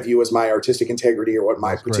what I view as my artistic integrity or what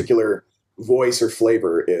my particular voice or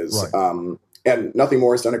flavor is. Right. And Nothing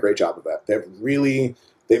More has done a great job of that.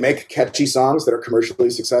 They make catchy songs that are commercially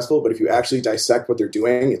successful, but if you actually dissect what they're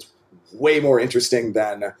doing, it's way more interesting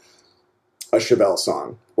than a Chevelle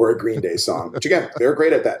song or a Green Day song, which again, they're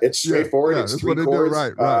great at that. It's straightforward. It's three chords.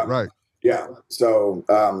 Right. Yeah. So,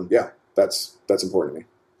 that's important to me.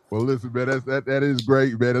 Well, listen, man, that is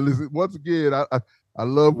great, man. And listen, once again, I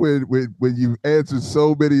love when you answer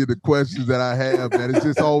so many of the questions that I have, man. It's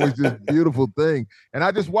just always this beautiful thing. And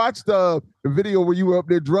I just watched the video where you were up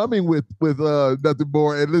there drumming with Nothing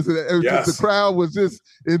More. And listen, just, the crowd was just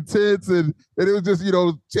intense, and it was just,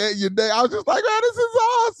 chanting your name. I was just like, man, this is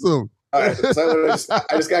awesome. All right, so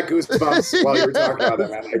I just got goosebumps while you were talking about that,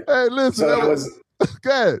 man. Hey, listen, so that was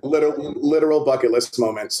literal bucket list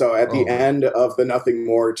moment. So at the end of the Nothing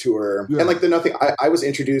More tour, and like the Nothing, I was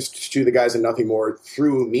introduced to the guys in Nothing More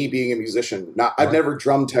through me being a musician. I've never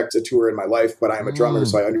drum teched a tour in my life, but I am a drummer,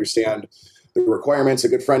 so I understand the requirements. A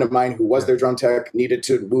good friend of mine who was their drum tech needed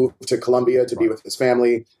to move to Colombia to be with his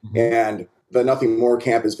family, and the Nothing More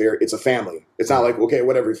camp is it's a family. It's not like, okay,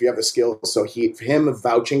 whatever, if you have the skills. So him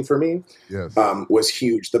vouching for me was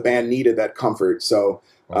huge. The band needed that comfort. So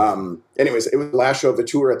anyways, it was the last show of the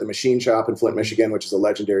tour at the Machine Shop in Flint, Michigan, which is a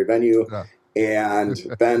legendary venue. And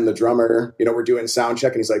Ben, the drummer, we're doing sound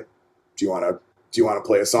check, and he's like, do you want to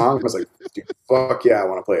play a song? I was like, fuck yeah, I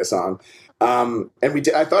want to play a song. And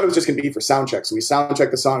I thought it was just going to be for sound check. So we sound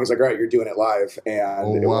checked the song. He's like, all right, you're doing it live.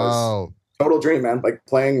 And it was total dream, man. Like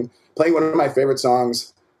playing one of my favorite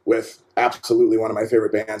songs with absolutely one of my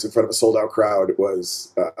favorite bands in front of a sold out crowd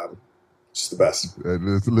was just the best.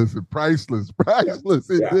 Listen, priceless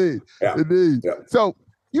indeed. Indeed. Yeah. So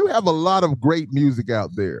you have a lot of great music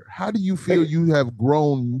out there. How do you feel you have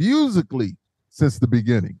grown musically since the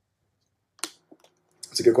beginning?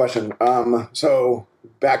 That's a good question. So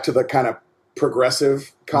back to the kind of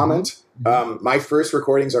progressive comment. My first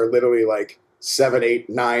recordings are literally like 7, 8,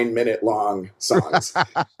 9 minute long songs.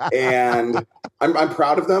 And I'm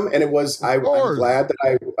proud of them. And I'm glad that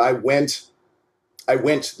I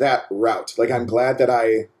went that route. Like, I'm glad that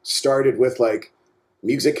I started with like,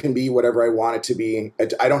 music can be whatever I want it to be.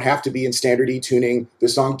 I don't have to be in standard E tuning.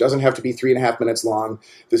 This song doesn't have to be 3.5 minutes long.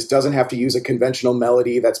 This doesn't have to use a conventional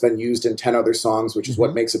melody that's been used in 10 other songs, which is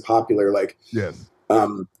what makes it popular. Like,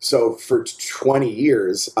 so for 20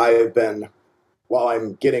 years, I have been, while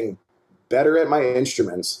I'm getting better at my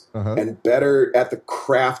instruments and better at the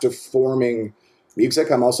craft of forming music,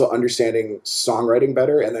 I'm also understanding songwriting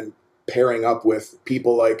better, and then pairing up with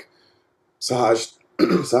people like Sahaj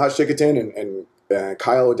Chicotin and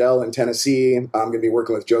Kyle Odell in Tennessee. I'm going to be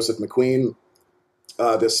working with Joseph McQueen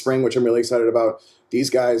this spring, which I'm really excited about. These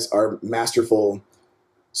guys are masterful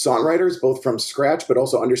songwriters, both from scratch, but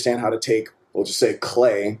also understand how to take, we'll just say,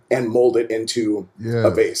 clay and mold it into a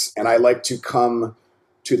vase. And I like to come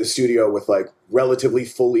to the studio with like relatively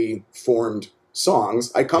fully formed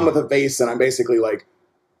songs. I come with a vase, and I'm basically like,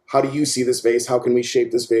 how do you see this vase? How can we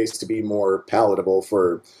shape this vase to be more palatable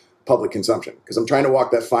for public consumption? Because I'm trying to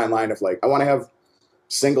walk that fine line of like, I want to have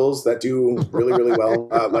singles that do really, really well.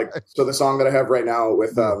 So the song that I have right now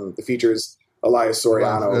with the features Elias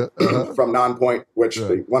Soriano from Nonpoint, which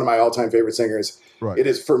one of my all-time favorite singers. It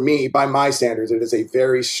is, for me, by my standards, it is a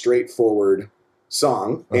very straightforward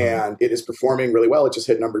song, and it is performing really well. It just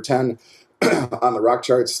hit number 10 on the rock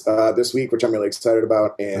charts this week, which I'm really excited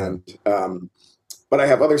about. And but I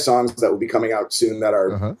have other songs that will be coming out soon that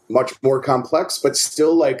are much more complex, but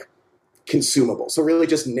still like consumable. So really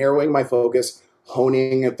just narrowing my focus,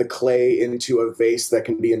 honing the clay into a vase that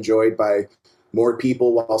can be enjoyed by more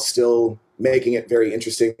people while still making it very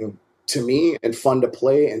interesting to me and fun to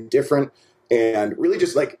play and different. And really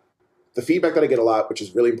just like the feedback that I get a lot, which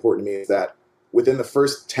is really important to me, is that within the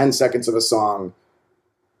first 10 seconds of a song,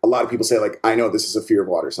 a lot of people say like, I know this is a Fear of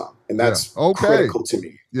Water song. And that's critical to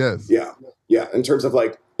me. Yeah. In terms of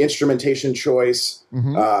like instrumentation choice,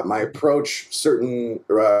 my approach, certain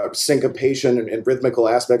syncopation and rhythmical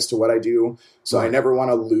aspects to what I do. So I never want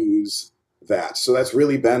to lose that. So that's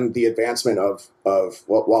really been the advancement of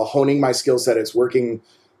while honing my skill set, it's working,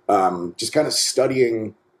 just kind of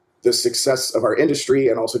studying the success of our industry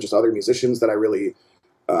and also just other musicians that I really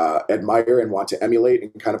admire and want to emulate,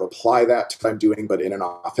 and kind of apply that to what I'm doing, but in an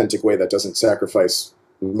authentic way that doesn't sacrifice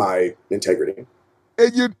my integrity.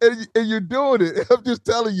 And you're doing it. I'm just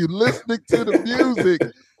telling you, listening to the music,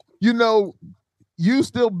 you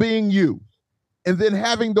still being you, and then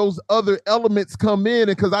having those other elements come in.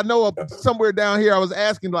 And because I know somewhere down here, I was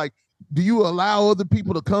asking like, do you allow other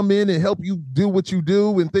people to come in and help you do what you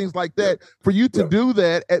do and things like that? For you to do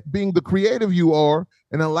that at being the creative you are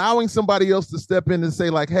and allowing somebody else to step in and say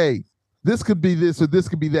like, hey, this could be this or this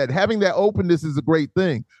could be that. Having that openness is a great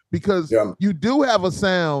thing because you do have a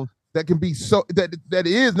sound that can be so that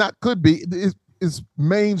is not could be is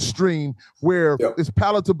mainstream where it's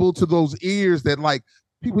palatable to those ears that like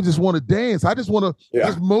people just want to dance. I just want to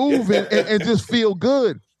just move and just feel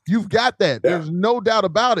good. You've got that. There's no doubt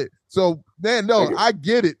about it. So, man, no, I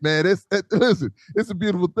get it, man. Listen, it's a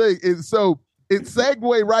beautiful thing. And so it segued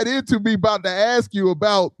right into me about to ask you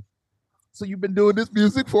about, so you've been doing this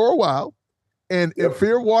music for a while, and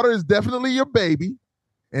Fear Water is definitely your baby.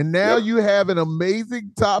 And now you have an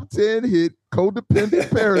amazing top 10 hit, Codependent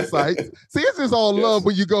Parasites. See, it's just all love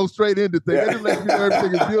when you go straight into things. It just lets you know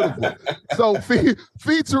everything is beautiful. So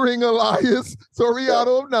featuring Elias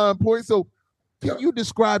Soriano of 9 Point. So can you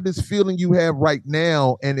describe this feeling you have right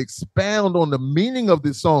now and expound on the meaning of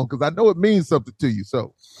this song? Because I know it means something to you.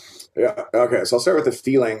 So, okay. So I'll start with the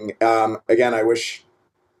feeling. Again, I'm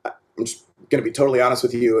just going to be totally honest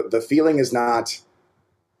with you. The feeling is not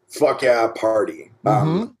fuck yeah party.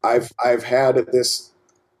 I've had this.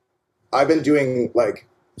 I've been doing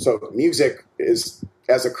music is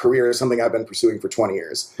as a career is something I've been pursuing for 20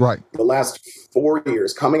 years. Right. The last 4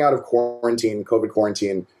 years, coming out of quarantine, COVID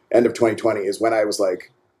quarantine. End of 2020 is when I was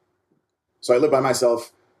like, so I lived by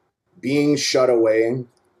myself, being shut away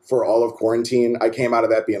for all of quarantine. I came out of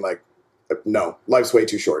that being like, no, life's way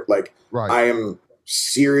too short. Like I am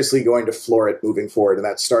seriously going to floor it moving forward. And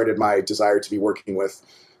that started my desire to be working with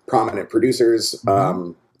prominent producers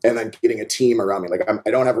and then getting a team around me. Like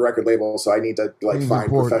I don't have a record label, so I need to find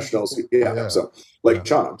professionals. So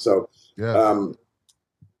Sean. So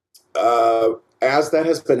as that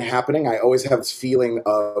has been happening, I always have this feeling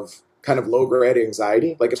of kind of low-grade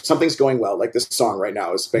anxiety. Like if something's going well, like this song right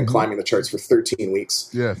now has been climbing the charts for 13 weeks.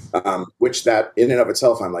 Yes. Which that in and of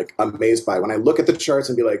itself, I'm like amazed by. When I look at the charts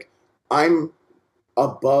and be like, I'm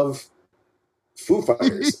above Foo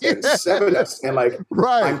Fighters and Sevenus, and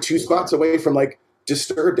I'm 2 spots away from like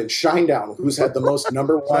Disturbed and Shinedown, who's had the most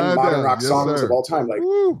number one modern rock songs of all time. Like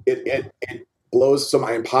it blows. So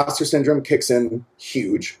my imposter syndrome kicks in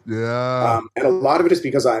huge. Yeah. And a lot of it is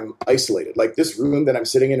because I'm isolated. Like this room that I'm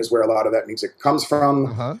sitting in is where a lot of that music comes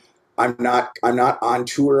from. I'm not on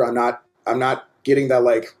tour. I'm not getting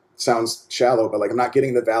that sounds shallow, but I'm not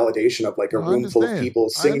getting the validation of a room full of people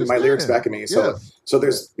singing my lyrics back at me. So so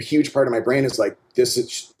there's a huge part of my brain is like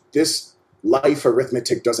this life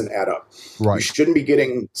arithmetic doesn't add up. Right. You shouldn't be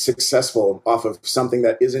getting successful off of something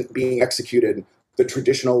that isn't being executed the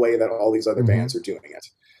traditional way that all these other bands are doing it.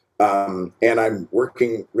 And I'm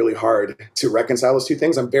working really hard to reconcile those two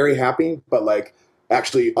things. I'm very happy, but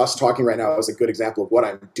actually us talking right now is a good example of what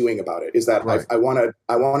I'm doing about it, is that I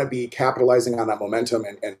want to be capitalizing on that momentum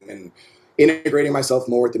and integrating myself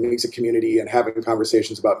more with the music community and having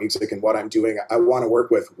conversations about music and what I'm doing. I want to work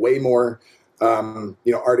with way more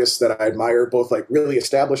artists that I admire, both really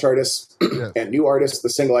established artists and new artists. The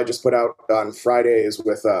single I just put out on Friday is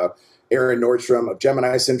with Aaron Nordstrom of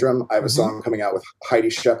Gemini Syndrome. I have a song coming out with Heidi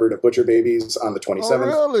Shepard of Butcher Babies on the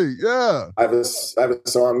 27th. Oh, really? Yeah. I have a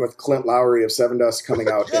song with Clint Lowry of Seven Dust coming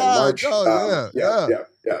out in March.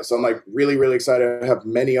 Yeah. So I'm really, really excited. I have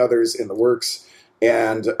many others in the works.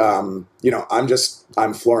 And,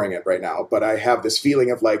 I'm flooring it right now. But I have this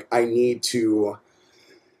feeling of I need to...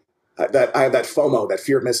 that I have that FOMO, that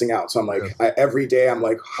fear of missing out. So I'm every day I'm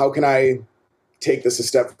how can I take this a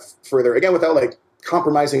step further? Again, without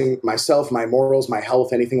compromising myself, my morals, my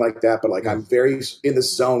health, anything like that. But I'm very in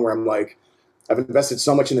this zone where I'm I've invested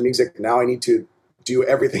so much in the music. Now I need to do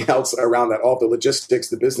everything else around that, all the logistics,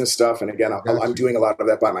 the business stuff. And again, I'm doing a lot of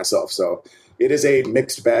that by myself. So it is a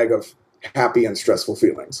mixed bag of happy and stressful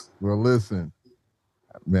feelings. Well, listen,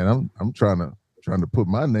 man, I'm trying to put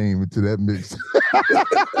my name into that mix.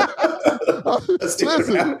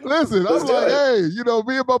 Listen, I'm hey,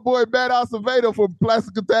 me and my boy Matt Acevedo from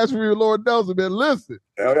Plastic Catastrophe with Lord Nelson, man, listen.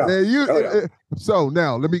 Man, so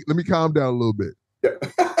now let me calm down a little bit.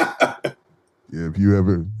 If you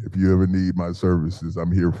ever need my services,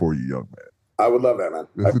 I'm here for you, young man. I would love that, man.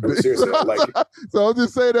 Seriously, So I'll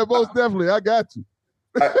just say that most definitely, I got you.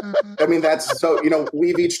 I mean, that's so,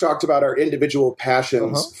 we've each talked about our individual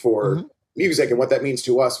passions for music and what that means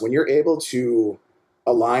to us. When you're able to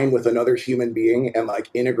align with another human being and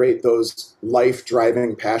integrate those life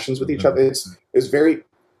driving passions with each other, it's very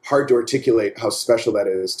hard to articulate how special that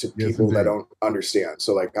is to people that don't understand.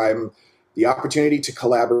 So I'm the opportunity to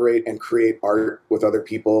collaborate and create art with other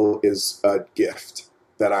people is a gift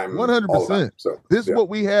that I'm 100%. So what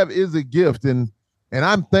we have is a gift. And And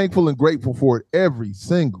I'm thankful and grateful for it every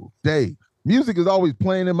single day. Music is always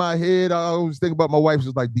playing in my head. I always think about my wife.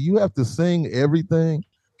 She's like, do you have to sing everything?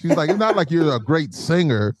 She's like, it's not like you're a great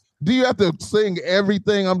singer. Do you have to sing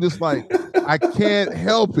everything? I'm just like, I can't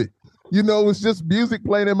help it. It's just music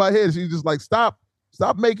playing in my head. She's just like, stop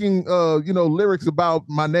making lyrics about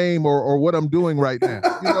my name or what I'm doing right now.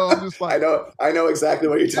 I'm just like, I know exactly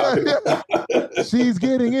what you're talking about. She's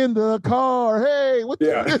getting in the car. Hey, what?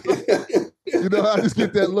 Yeah. I just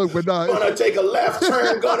get that look, but no. Gonna take a left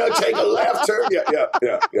turn.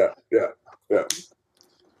 Yeah.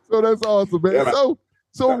 So that's awesome, man. Yeah, man.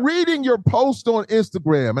 So reading your post on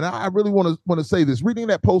Instagram, and I really want to say this, reading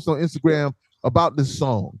that post on Instagram about this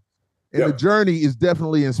song, and the journey is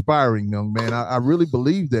definitely inspiring, young man. I really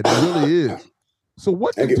believe that. It really is. So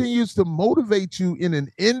what continues to motivate you in an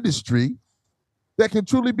industry that can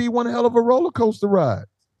truly be one hell of a roller coaster ride?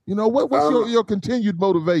 What's your continued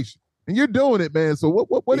motivation? And you're doing it, man. So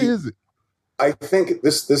what is it? I think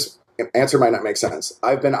this answer might not make sense.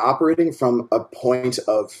 I've been operating from a point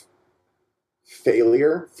of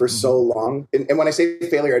failure for so long. And when I say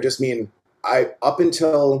failure, I just mean up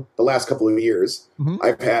until the last couple of years,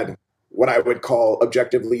 I've had what I would call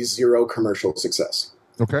objectively zero commercial success.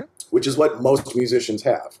 Okay. Which is what most musicians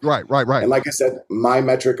have. Right. And like I said, my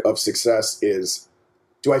metric of success is,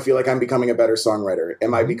 do I feel like I'm becoming a better songwriter?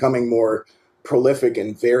 Am I becoming more prolific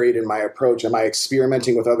and varied in my approach? Am I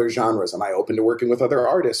experimenting with other genres? Am I open to working with other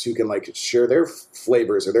artists who can like share their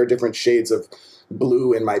flavors or their different shades of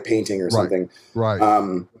blue in my painting or something? Right.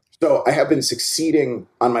 So I have been succeeding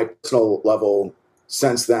on my personal level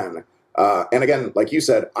since then. And again, like you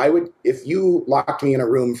said, if you locked me in a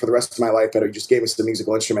room for the rest of my life, but you just gave me some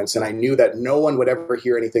musical instruments, and I knew that no one would ever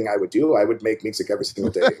hear anything I would do, I would make music every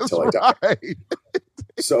single day until I die.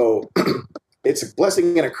 So it's a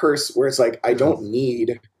blessing and a curse where it's like, I don't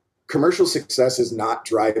need commercial success is not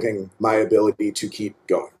driving my ability to keep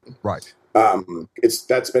going. Right.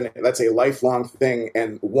 That's a lifelong thing,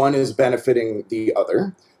 and one is benefiting the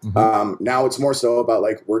other. Now it's more so about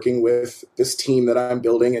like working with this team that I'm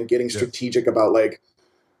building and getting strategic about like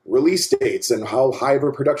release dates and how high of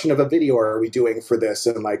a production of a video are we doing for this,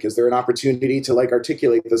 and like, is there an opportunity to like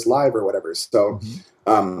articulate this live or whatever. So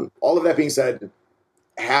all of that being said,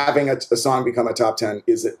 having a song become a top 10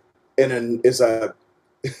 is a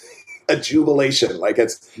jubilation. Like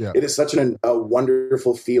it is such a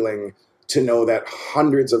wonderful feeling to know that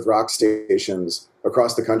hundreds of rock stations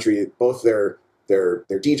across the country, both their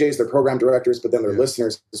DJs, their program directors, but then their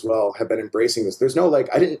listeners as well, have been embracing this. There's no like,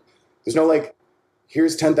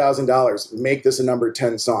 here's $10,000, make this a number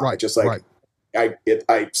 10 song. Right. Just like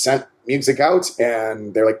I sent music out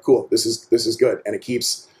and they're like, cool, this is good. And it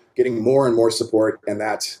keeps getting more and more support. And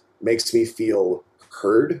that makes me feel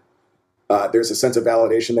heard. There's a sense of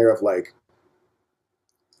validation there of like,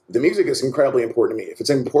 the music is incredibly important to me. If it's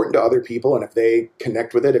important to other people and if they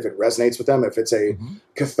connect with it, if it resonates with them, if it's a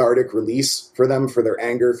cathartic release for them, for their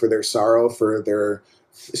anger, for their sorrow, for their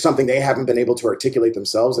something they haven't been able to articulate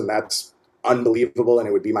themselves, and that's unbelievable. And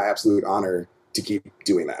it would be my absolute honor to keep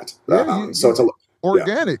doing that. So it's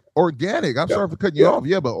organic. I'm sorry for cutting you off.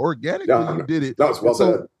 Yeah, but organically you did it. No, it's well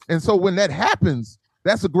said. And so when that happens,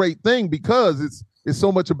 that's a great thing because it's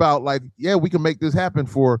so much about like, we can make this happen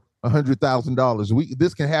for $100,000.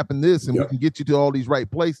 This can happen and we can get you to all these right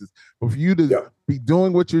places. But for you to be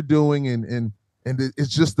doing what you're doing and it's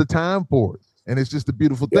just the time for it. And it's just a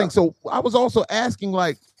beautiful thing. So I was also asking,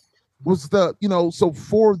 like, was the, so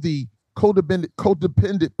for the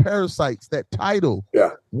codependent parasites, that title,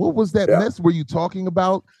 what was that mess? Were you talking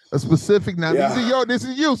about a specific, now this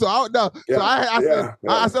is you. So I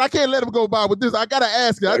said, I can't let him go by with this. I got to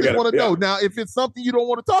ask you. I just want to know. Now, if it's something you don't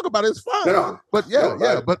want to talk about, it's fine. But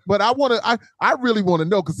but I really want to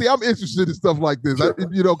know, because see, I'm interested in stuff like this. Sure.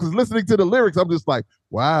 Because listening to the lyrics, I'm just like,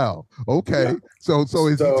 wow, okay. Yeah. So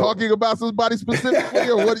is he talking about somebody specifically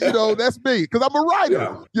or what, that's me, because I'm a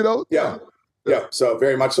writer, Yeah, so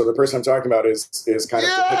very much so. The person I'm talking about is kind of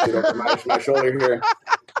depicted over my shoulder here.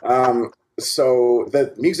 So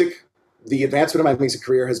the advancement of my music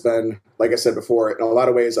career has been, like I said before, in a lot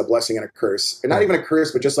of ways a blessing and a curse. And not even a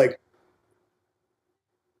curse, but just like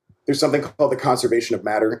there's something called the conservation of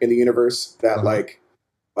matter in the universe that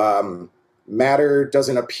matter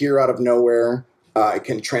doesn't appear out of nowhere. It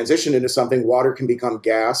can transition into something. Water can become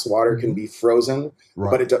gas. Water can be frozen,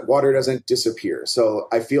 but water doesn't disappear. So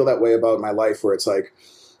I feel that way about my life, where it's like,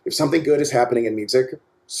 if something good is happening in music,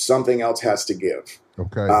 something else has to give.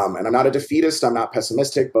 Okay. And I'm not a defeatist. I'm not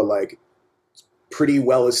pessimistic, but like, pretty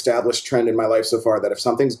well established trend in my life so far that if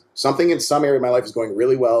something in some area of my life is going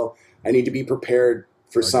really well, I need to be prepared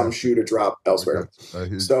for I some got you. shoe to drop I elsewhere. got you. I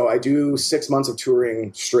hear you. So I do 6 months of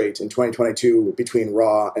touring straight in 2022 between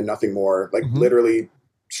Raw and Nothing More, like literally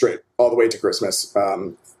straight all the way to Christmas.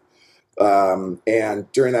 And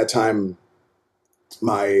during that time,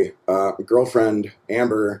 my girlfriend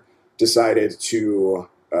Amber decided to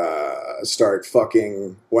start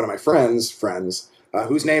fucking one of my friends,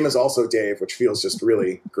 whose name is also Dave, which feels just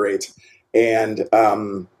really great. And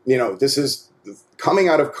this is coming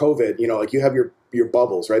out of COVID. Like you have your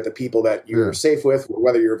bubbles, right? The people that you're safe with,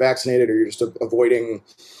 whether you're vaccinated or you're just avoiding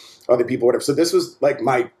other people, whatever. So this was like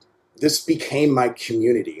this became my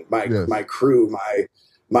community, my crew,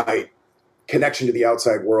 my connection to the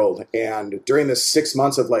outside world. And during this 6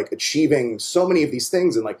 months of like achieving so many of these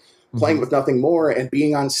things and like playing with Nothing More and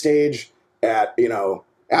being on stage at,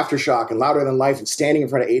 Aftershock and Louder Than Life and standing in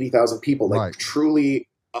front of 80,000 people, like truly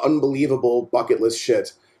unbelievable bucket list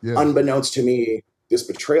shit. Unbeknownst to me, this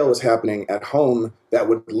betrayal was happening at home that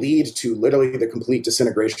would lead to literally the complete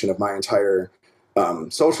disintegration of my entire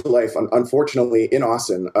social life. Unfortunately, in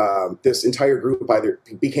Austin, this entire group either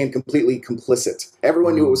became completely complicit.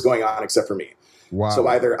 Everyone knew what was going on except for me. Wow. So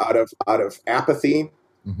either out of apathy,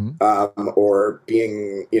 or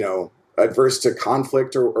being, adverse to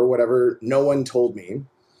conflict or whatever, no one told me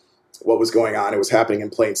what was going on. It was happening in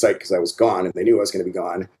plain sight because I was gone and they knew I was going to be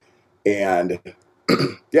gone. And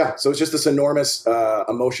so it's just this enormous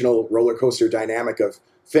emotional roller coaster dynamic of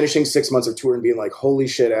finishing 6 months of tour and being like, holy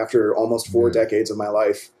shit, after almost 4 decades of my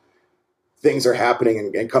life, things are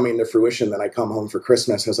happening and coming to fruition. Then I come home for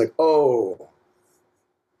Christmas. I was like,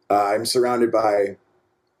 I'm surrounded by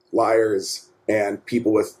liars and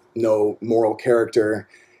people with no moral character.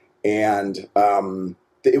 And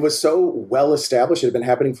it was so well established. It had been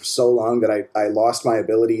happening for so long that I lost my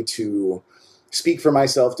ability to speak for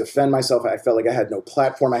myself, defend myself. I felt like I had no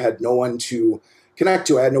platform. I had no one to connect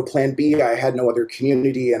to. I had no plan B. I had no other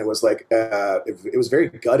community. And it was like, it was very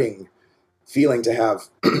gutting feeling to have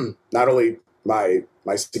not only my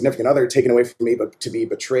significant other taken away from me, but to be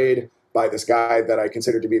betrayed by this guy that I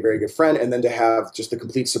considered to be a very good friend. And then to have just the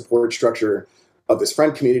complete support structure of this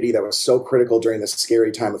friend community that was so critical during this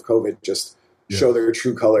scary time of COVID, just show their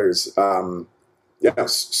true colors.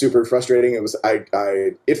 Super frustrating. It was,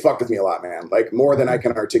 it fucked with me a lot, man, like more than I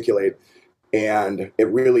can articulate. And it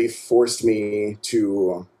really forced me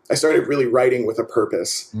to, I started really writing with a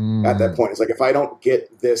purpose at that point. It's like, if I don't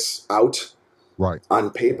get this out on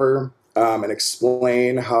paper and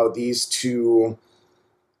explain how these two,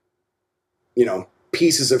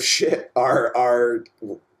 pieces of shit are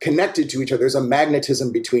connected to each other, there's a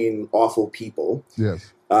magnetism between awful people.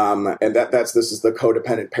 Yes. And this is the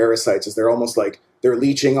codependent parasites, is they're almost like they're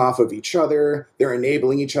leeching off of each other. They're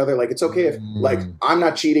enabling each other. Like, it's okay if like, I'm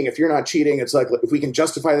not cheating, if you're not cheating. It's like, if we can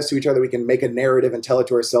justify this to each other, we can make a narrative and tell it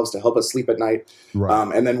to ourselves to help us sleep at night.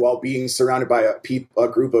 And then while being surrounded by a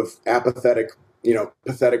group of apathetic,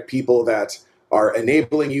 pathetic people that are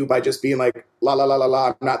enabling you by just being like, la, la, la, la, la,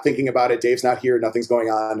 I'm not thinking about it. Dave's not here. Nothing's going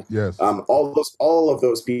on. Yes. All of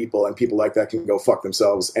those people and people like that can go fuck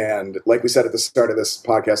themselves. And like we said at the start of this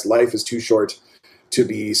podcast, life is too short to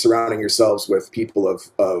be surrounding yourselves with people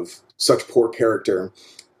of such poor character.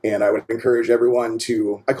 And I would encourage everyone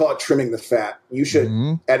to, I call it trimming the fat. You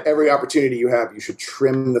should, at every opportunity you have, you should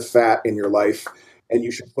trim the fat in your life, and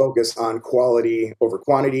you should focus on quality over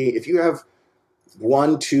quantity. If you have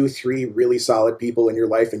 1, 2, 3 really solid people in your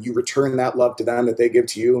life and you return that love to them that they give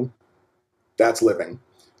to you, that's living.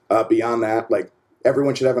 Beyond that, like,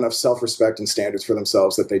 everyone should have enough self-respect and standards for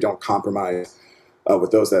themselves that they don't compromise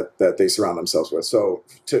with those that they surround themselves with. So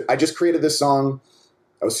I just created this song.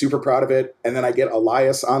 I was super proud of it. And then I get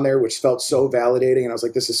Elias on there, which felt so validating. And I was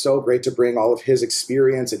like, this is so great to bring all of his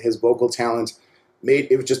experience and his vocal talent.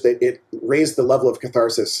 It raised the level of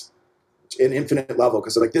catharsis, an infinite level,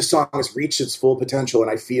 because like, this song has reached its full potential.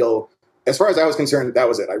 And I feel, as far as I was concerned, that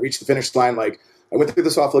was it. I reached the finish line. Like, I went through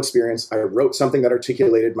this awful experience. I wrote something that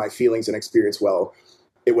articulated my feelings and experience well.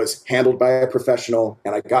 It was handled by a professional,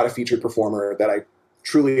 and I got a featured performer that I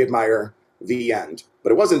truly admire. The end.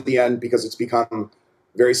 But it wasn't the end, because it's become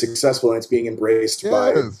very successful and it's being embraced by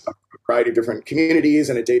a variety of different communities.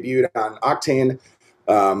 And it debuted on Octane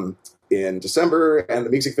in December, and the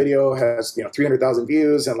music video has 300,000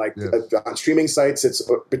 views, and like on streaming sites, it's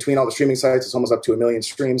between all the streaming sites, it's almost up to 1 million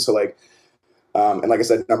streams. So like, and like I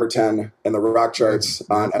said, number 10 in the rock charts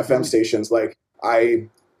on FM stations. Like, I'm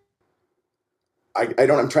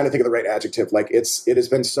trying to think of the right adjective. Like, it has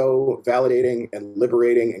been so validating and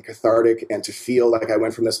liberating and cathartic, and to feel like I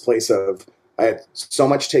went from this place of, I had so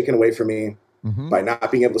much taken away from me by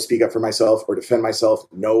not being able to speak up for myself or defend myself,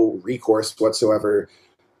 no recourse whatsoever,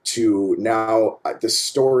 to now the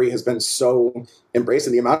story has been so embraced,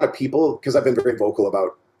 and the amount of people, because I've been very vocal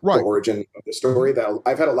about the origin of the story, that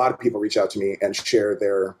I've had a lot of people reach out to me and share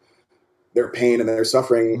their pain and their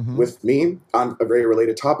suffering with me on very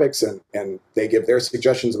related topics, and they give their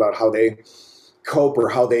suggestions about how they cope or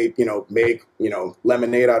how they make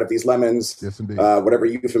lemonade out of these lemons. Yes, indeed. Whatever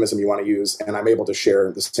euphemism you want to use, and I'm able to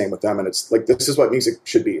share the same with them. And it's like, this is what music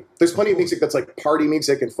should be. There's plenty of music that's like party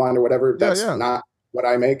music and fun or whatever. That's not what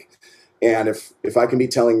I make. And if I can be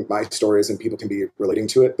telling my stories and people can be relating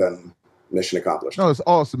to it, then mission accomplished. No, it's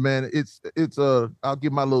awesome, man. It's I'll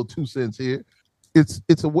give my little 2 cents here. It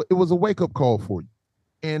was a wake up call for you,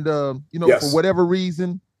 and for whatever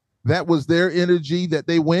reason, that was their energy that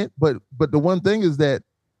they went. But the one thing is that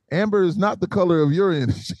amber is not the color of your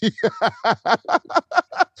energy.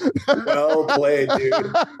 Well played,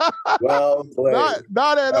 dude. Well played.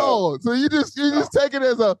 Not at all. So you just take it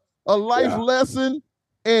as a life lesson,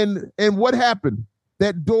 and what happened?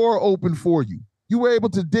 That door opened for you. You were able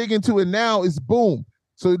to dig into it. Now it's boom.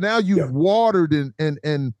 So now you've watered and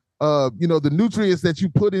the nutrients that you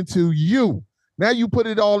put into you. Now you put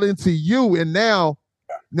it all into you, and now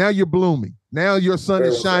you're blooming. Now your sun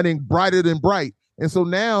is shining brighter than bright. And so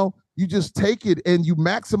now you just take it and you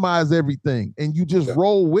maximize everything and you just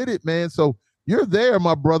roll with it, man. So you're there,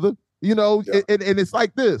 my brother. And it's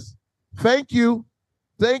like this. Thank you.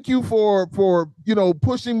 Thank you for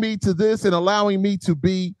pushing me to this and allowing me to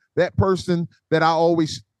be that person that I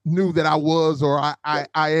always knew that I was, or I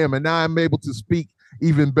am. And now I'm able to speak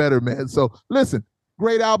even better, man. So listen,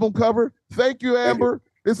 great album cover. Thank you, Amber.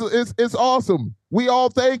 It's awesome. We all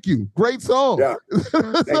thank you. Great song. Yeah.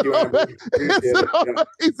 Thank you, Amber.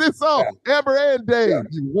 It's all Amber and Dave,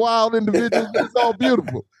 you wild individuals. It's all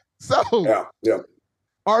beautiful. So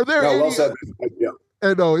are there any? Well said.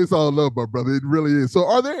 And no, it's all love, my brother. It really is. So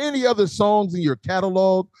are there any other songs in your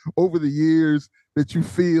catalog over the years that you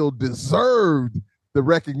feel deserved the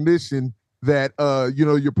recognition that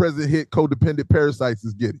your present hit Codependent Parasites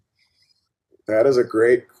is getting? That is a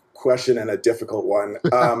great question and a difficult one.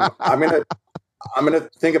 I'm gonna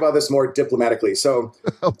think about this more diplomatically. So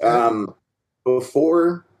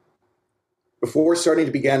before starting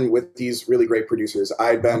to begin with these really great producers,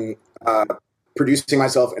 I'd been producing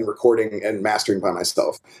myself and recording and mastering by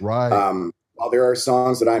myself. Right. While there are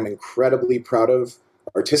songs that I'm incredibly proud of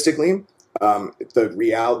artistically,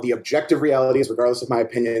 the objective reality is, regardless of my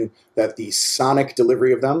opinion, that the sonic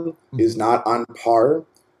delivery of them is not on par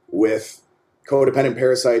with Codependent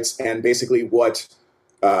Parasites and basically what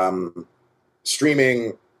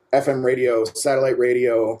streaming, FM radio, satellite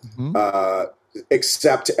radio,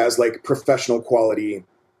 accept as like professional quality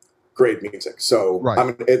grade music. So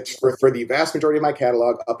it's for the vast majority of my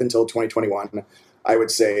catalog up until 2021, I would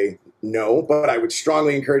say no, but I would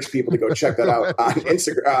strongly encourage people to go check that out on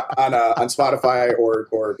Instagram, on Spotify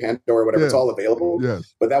or Pandora, whatever. It's all available.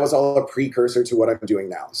 Yes. But that was all a precursor to what I'm doing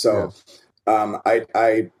now. So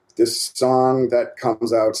this song that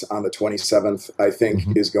comes out on the 27th, I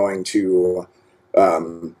think, is going to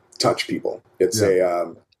touch people. It's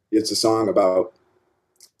a song about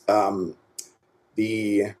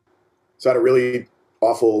so I had a really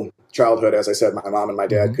awful childhood. As I said, my mom and my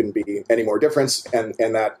dad couldn't be any more different. And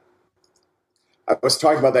that I was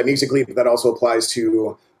talking about that musically, but that also applies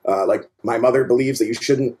to like my mother believes that you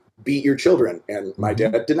shouldn't beat your children. And my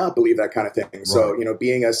dad did not believe that kind of thing. Right. So,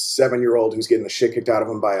 being a 7-year-old who's getting the shit kicked out of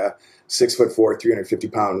him by a 6'4",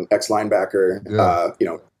 350-pound ex-linebacker,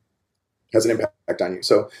 has an impact on you.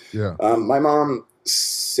 So my mom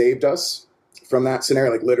saved us from that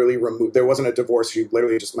scenario, like literally removed. There wasn't a divorce. She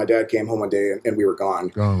literally just, my dad came home one day and we were gone.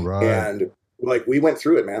 Right. And like, we went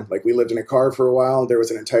through it, man. Like, we lived in a car for a while. There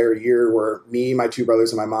was an entire year where me, my 2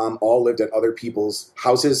 brothers, and my mom all lived at other people's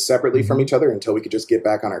houses separately from each other until we could just get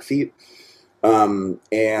back on our feet. And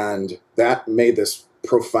that made this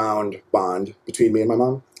profound bond between me and my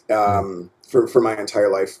mom for my entire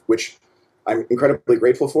life, which I'm incredibly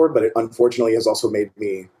grateful for, but it unfortunately has also made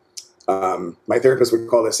me, my therapist would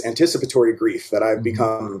call this anticipatory grief, that I've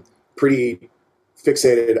become pretty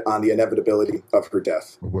fixated on the inevitability of her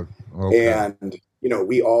death. Okay. And,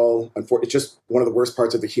 we all, it's just one of the worst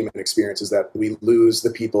parts of the human experience is that we lose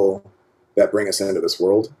the people that bring us into this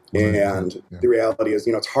world. And the reality is,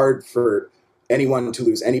 it's hard for anyone to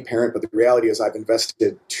lose any parent, but the reality is I've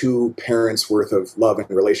invested 2 parents worth of love and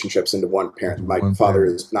relationships into one parent. My father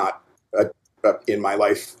is not in my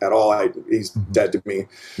life at all. He's dead to me.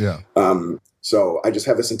 Yeah. So I just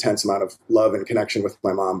have this intense amount of love and connection with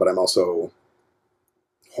my mom, but I'm also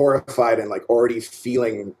horrified and like already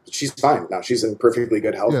feeling she's fine now. She's in perfectly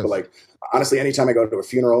good health. Yes. But like, honestly, anytime I go to a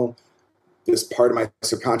funeral, this part of my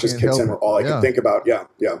subconscious Can't kicks help in it. where all I Yeah. can think about,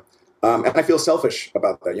 and I feel selfish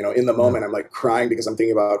about that. In the moment, I'm like crying because I'm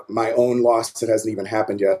thinking about my own loss that hasn't even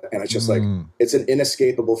happened yet. And it's just like, it's an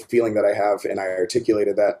inescapable feeling that I have. And I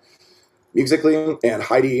articulated that musically. And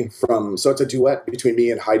Heidi so it's a duet between me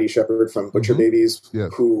and Heidi Shepherd from Butcher Babies,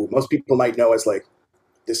 who most people might know as like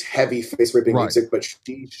this heavy face ripping music, but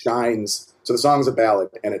she shines. So the song's a ballad,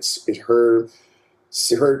 and it's her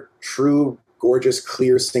true, gorgeous,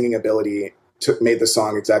 clear singing ability made the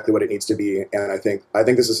song exactly what it needs to be. And I think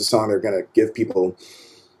this is a song they're going to give people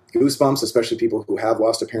goosebumps, especially people who have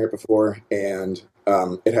lost a parent before. And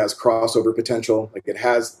it has crossover potential. Like, it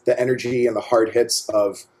has the energy and the hard hits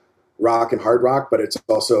of rock and hard rock, but it's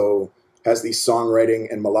also has these songwriting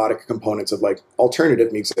and melodic components of like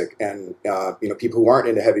alternative music. And people who aren't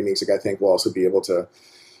into heavy music, I think, will also be able to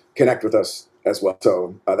connect with us as well.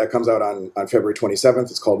 So that comes out on February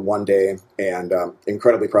 27th. It's called One Day, and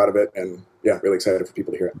incredibly proud of it, and really excited for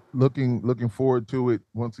people to hear it. Looking forward to it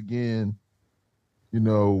once again.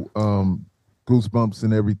 Goosebumps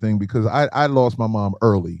and everything, because I lost my mom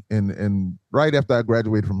early, and right after I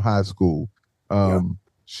graduated from high school,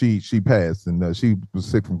 she passed, and she was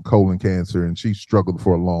sick from colon cancer, and she struggled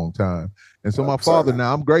for a long time. And so my father,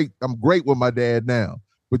 now I'm great with my dad now.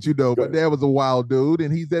 But my dad was a wild dude,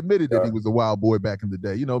 and he's admitted that he was a wild boy back in the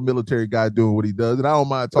day. Military guy doing what he does, and I don't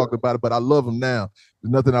mind talking about it. But I love him now.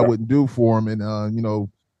 There's nothing I wouldn't do for him, and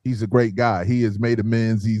he's a great guy. He has made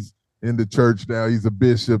amends. He's in the church now. He's a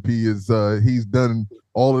bishop. He's done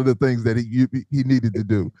all of the things that he needed to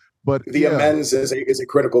do. But the amends is a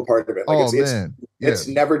critical part of it. Like, it's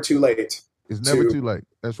never too late. It's never too late.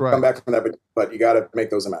 That's right. Come back from that, but you got to make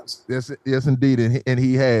those amends. Yes, indeed. And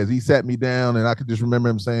he has. He sat me down, and I could just remember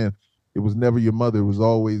him saying, "It was never your mother. It was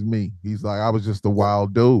always me." He's like, "I was just a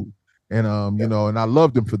wild dude," and and I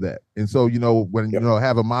loved him for that. And so when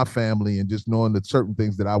having my family and just knowing the certain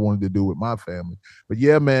things that I wanted to do with my family. But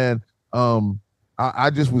yeah, man, I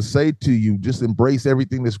just would say to you, just embrace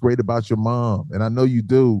everything that's great about your mom, and I know you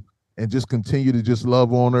do. And just continue to just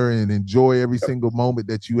love on her and enjoy every single moment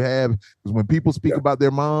that you have. Because when people speak about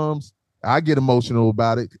their moms, I get emotional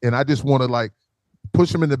about it. And I just want to like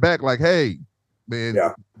push them in the back, like, hey, man,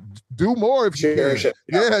 do more if you cherish can.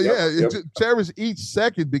 it. Cherish each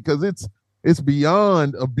second, because it's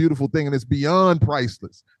beyond a beautiful thing, and it's beyond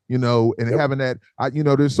priceless, and having that,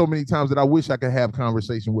 there's so many times that I wish I could have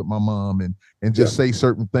conversation with my mom and just say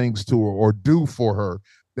certain things to her or do for her,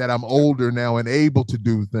 that I'm older now and able to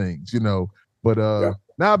do things, but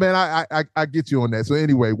now, man, I get you on that. So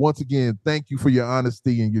anyway, once again, thank you for your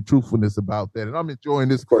honesty and your truthfulness about that. And I'm enjoying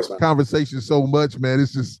this conversation so much, man.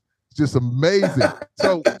 It's just amazing.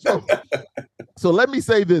 So let me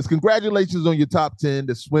say this. Congratulations on your top 10,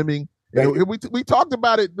 the swimming. We talked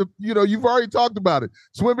about it. You've already talked about it.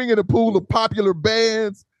 Swimming in a pool of popular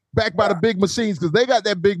bands backed by the big machines, because they got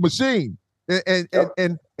that big machine. And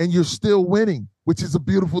you're still winning, which is a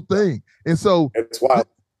beautiful thing. And so it's wild.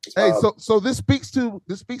 So this speaks to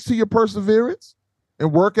your perseverance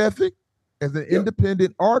and work ethic as an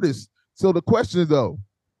independent artist. So the question is, though,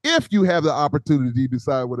 if you have the opportunity to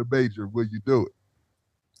decide with a major, will you do it?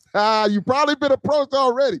 You've probably been approached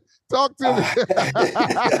already. Talk to me.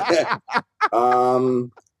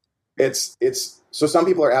 It's so some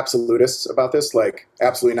people are absolutists about this, like,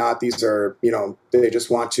 absolutely not. These are, they just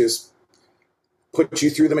want to put you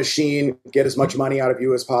through the machine, get as much money out of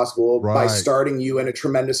you as possible by starting you in a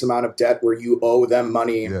tremendous amount of debt where you owe them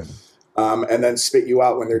money, and then spit you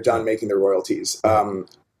out when they're done making their royalties.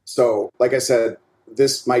 So like I said,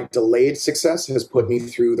 my delayed success has put me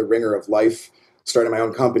through the ringer of life, starting my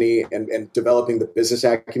own company and developing the business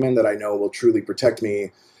acumen that I know will truly protect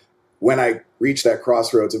me when I reach that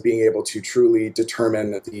crossroads of being able to truly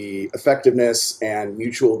determine the effectiveness and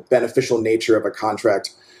mutual beneficial nature of a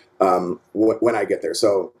contract when I get there.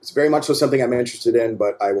 So it's very much so something I'm interested in,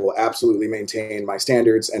 but I will absolutely maintain my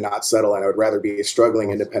standards and not settle. And I would rather be a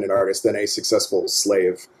struggling independent artist than a successful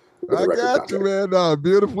slave with a record contract. You, man. No,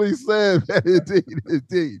 beautifully said, man.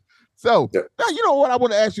 Indeed. So now, you know what? I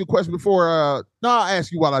want to ask you a question before. I'll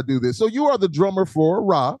ask you while I do this. So you are the drummer for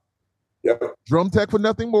Ra. Yep. Drum tech for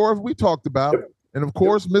Nothing More, we talked about. Yep. And of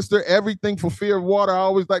course, Mr. Everything for Fear of Water. I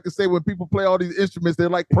always like to say, when people play all these instruments, they're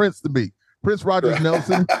like Prince to me. Prince Rogers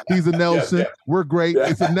Nelson, he's a Nelson. Yeah. We're great. Yeah.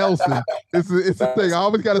 It's a Nelson. It's a thing. I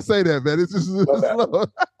always got to say that, man. It's just love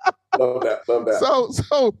that.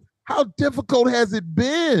 So how difficult has it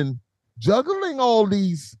been juggling all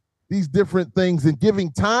these different things and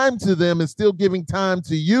giving time to them and still giving time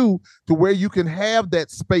to you to where you can have that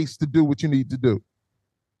space to do what you need to do?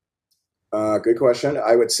 Good question.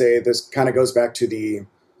 I would say this kind of goes back to the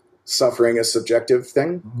suffering a subjective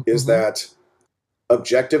thing, is that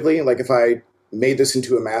objectively, like if I made this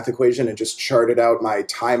into a math equation and just charted out my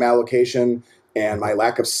time allocation and my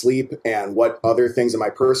lack of sleep and what other things in my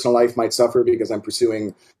personal life might suffer because I'm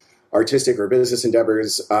pursuing artistic or business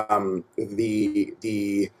endeavors,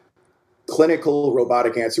 the clinical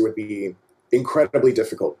robotic answer would be incredibly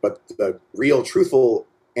difficult. But the real truthful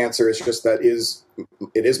answer is just that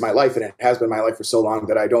it is my life, and it has been my life for so long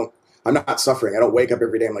that I'm not suffering. I don't wake up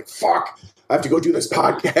every day. I'm like, fuck, I have to go do this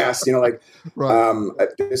podcast.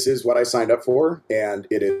 This is what I signed up for, and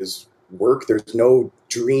it is work. There's no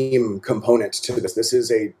dream component to this. This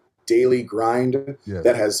is a daily grind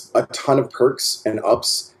that has a ton of perks and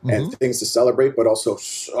ups and things to celebrate, but also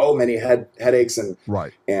so many headaches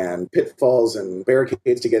and pitfalls and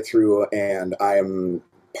barricades to get through. And I am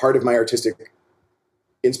part of my artistic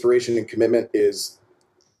inspiration and commitment is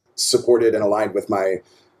supported and aligned with my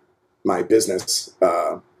business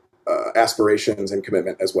aspirations and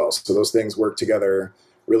commitment as well. So those things work together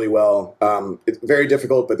really well. It's very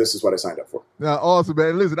difficult, but this is what I signed up for. Now, awesome,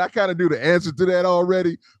 man. Listen, I kind of knew the answer to that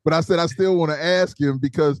already, but I said I still want to ask him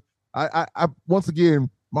because I once again,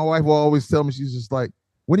 my wife will always tell me, she's just like,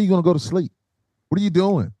 when are you going to go to sleep? What are you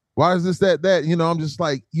doing? Why is this, that? I'm just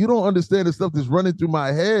like, you don't understand the stuff that's running through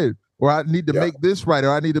my head, or I need to make this right,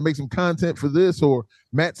 or I need to make some content for this, or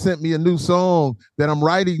Matt sent me a new song that I'm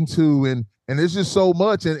writing to, and it's just so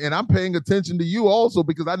much, and I'm paying attention to you also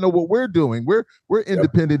because I know what we're doing. We're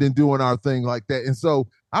independent in doing our thing like that, and so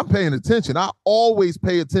I'm paying attention. I always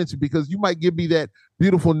pay attention because you might give me that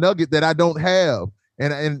beautiful nugget that I don't have,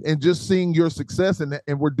 and just seeing your success, and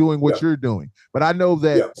we're doing what you're doing. But I know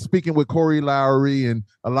that speaking with Corey Lowry and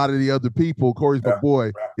a lot of the other people, Corey's my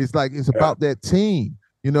boy, it's like it's about that team.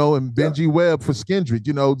 And Benji Webb for Skindred,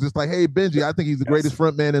 just like, hey, Benji, I think he's the greatest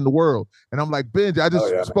front man in the world. And I'm like, Benji, I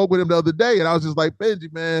just spoke with him the other day, and I was just like,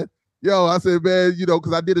 Benji, man, I said, man,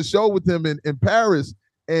 because I did a show with him in Paris,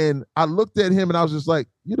 and I looked at him, and I was just like,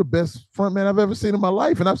 you're the best front man I've ever seen in my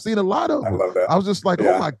life, and I've seen a lot of them. I love that. I was just like,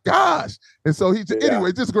 oh, my gosh. And so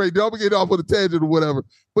anyway, just great. Don't get off on a tangent or whatever.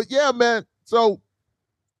 But, yeah, man, so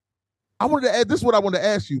I wanted to add, this is what I wanted to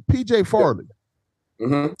ask you, PJ Farley.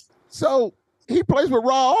 Mm-hmm. So he plays with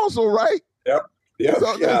Raw also, right? Yep.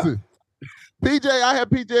 So listen, PJ, I had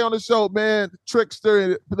PJ on the show, man. Trickster.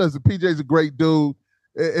 And listen, PJ's a great dude.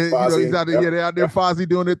 And, he's out there, they're out there, Fozzy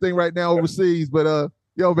doing their thing right now overseas. But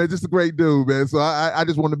man, just a great dude, man. So I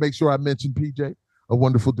just wanted to make sure I mentioned PJ, a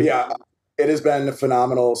wonderful dude. Yeah, it has been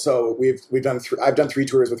phenomenal. So I've done 3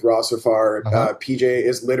 tours with Raw so far. PJ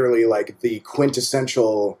is literally like the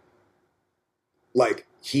quintessential, like,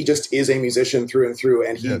 he just is a musician through and through,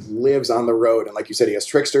 and he lives on the road. And like you said, he has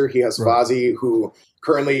Trickster, he has Fozzy, who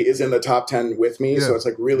currently is in the top 10 with me. So it's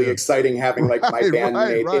like really exciting having like my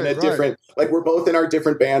bandmate in a different, like we're both in our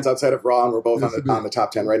different bands outside of Raw, and we're both on the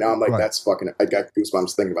top 10 right now. I'm like, that's fucking, I got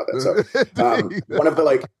goosebumps thinking about that. So one of the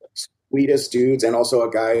like sweetest dudes, and also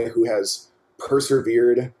a guy who has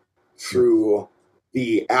persevered through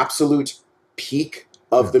the absolute peak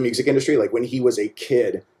of the music industry. Like when he was a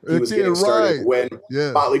kid, he was getting started when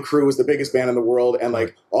Motley Crue was the biggest band in the world, and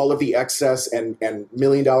like all of the excess and $1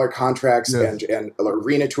 million contracts and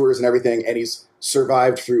arena tours and everything. And he's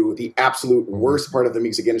survived through the absolute worst part of the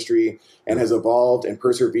music industry and has evolved and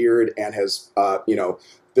persevered and has,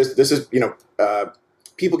 this is,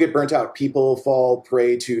 people get burnt out. People fall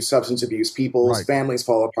prey to substance abuse. People's families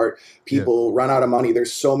fall apart. People run out of money.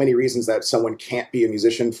 There's so many reasons that someone can't be a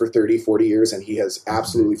musician for 30, 40 years, and he has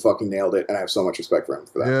absolutely fucking nailed it, and I have so much respect for him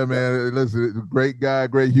for that. Yeah, man. Listen, great guy,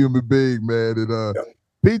 great human being, man. And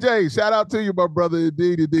PJ, shout out to you, my brother.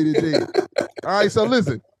 Indeed. All right, so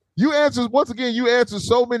listen, you answered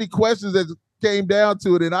so many questions that came down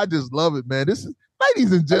to it, and I just love it, man. This is,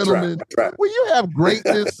 ladies and gentlemen, when you have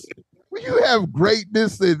greatness, when you have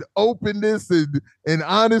greatness and openness and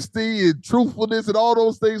honesty and truthfulness and all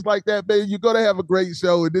those things like that, man, you're going to have a great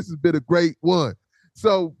show, and this has been a great one.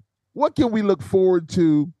 So what can we look forward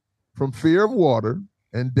to from Fear of Water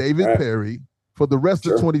and David Perry for the rest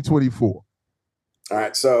of 2024? All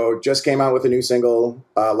right, so just came out with a new single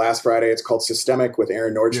last Friday. It's called Systemic with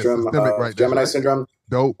Aaron Nordstrom of Gemini Syndrome.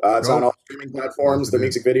 Dope. It's on all streaming platforms. The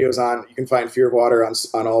music video is on. You can find Fear of Water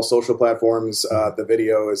on all social platforms. The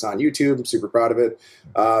video is on YouTube. I'm super proud of it.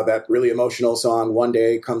 That really emotional song, One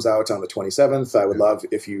Day, comes out on the 27th. I would love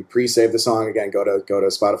if you pre-save the song. Again, go to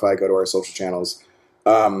Spotify, go to our social channels.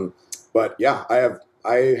 But yeah,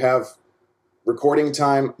 I have recording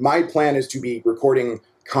time. My plan is to be recording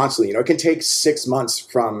constantly. It can take 6 months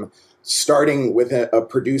from starting with a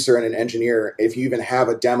producer and an engineer, if you even have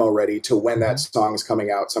a demo ready to when that song is coming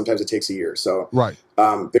out, sometimes it takes a year. So right.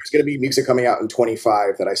 There's going to be music coming out in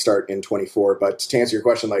 25 that I start in 24. But to answer your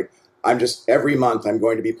question, like I'm just every month I'm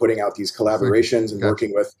going to be putting out these collaborations and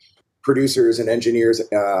working with producers and engineers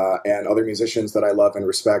and other musicians that I love and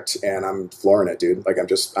respect, and I'm flooring it, dude. Like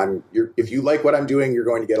if you like what I'm doing, you're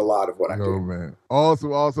going to get a lot of what I'm doing. Man,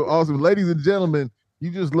 awesome, ladies and gentlemen. You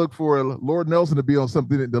just look for Lord Nelson to be on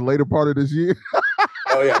something in the later part of this year.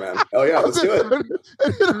 Oh yeah, man. Oh yeah, let's do it.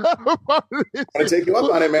 I want to take you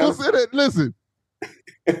up on it, man. Listen,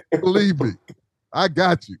 believe me, I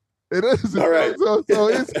got you. It is all right. So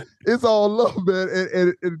it's all love,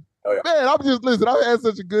 man. And oh, yeah. Man, I've had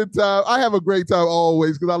such a good time. I have a great time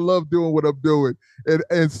always because I love doing what I'm doing.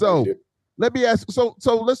 And so let me ask. So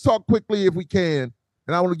let's talk quickly if we can.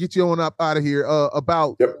 And I want to get you on up out of here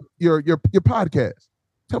about your podcast.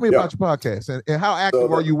 Tell me about your podcast and how active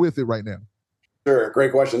are you with it right now? Sure,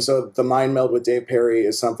 great question. So the Mind Meld with Dave Perry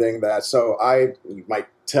is something that you might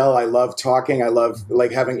tell I love talking. I love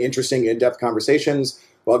like having interesting, in-depth conversations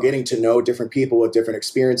while getting to know different people with different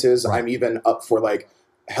experiences. Right. I'm even up for like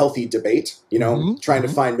healthy debate, trying to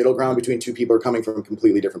find middle ground between two people who are coming from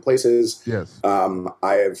completely different places. Yes.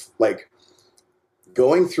 I have like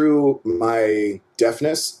going through my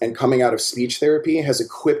deafness and coming out of speech therapy has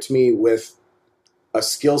equipped me with a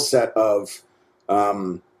skill set of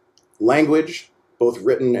language, both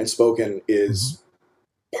written and spoken, is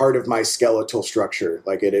part of my skeletal structure.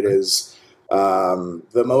 Like it is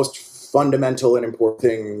the most fundamental and important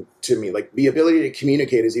thing to me. Like the ability to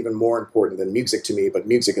communicate is even more important than music to me, but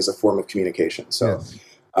music is a form of communication. So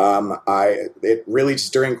it really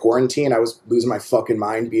just during quarantine, I was losing my fucking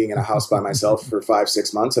mind being in a house by myself for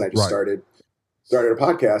 5-6 months. And I just started a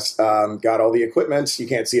podcast, got all the equipment. You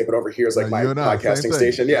can't see it, but over here is like my podcasting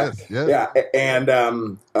station. Yeah. And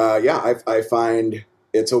I find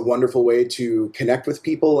it's a wonderful way to connect with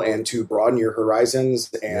people and to broaden your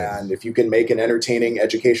horizons. And if you can make an entertaining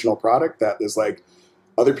educational product that is like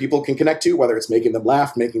other people can connect to, whether it's making them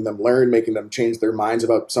laugh, making them learn, making them change their minds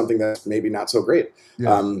about something that's maybe not so great.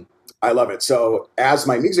 I love it. So as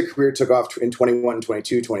my music career took off in 21,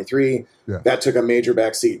 22, 23, that took a major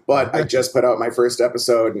backseat. But I just put out my first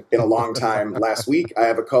episode in a long time last week. I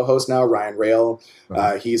have a co-host now, Ryan Rail.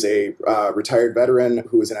 He's a retired veteran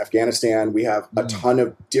who is in Afghanistan. We have a ton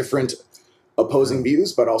of different opposing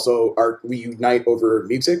views, but also we unite over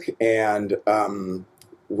music. And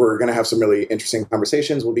we're going to have some really interesting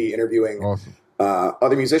conversations. We'll be interviewing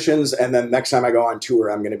other musicians, and then next time I go on tour,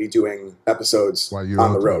 I'm going to be doing episodes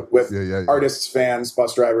on the road with artists, fans,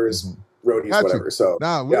 bus drivers, roadies, whatever. So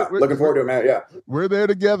we're looking forward to it, man. Yeah, we're there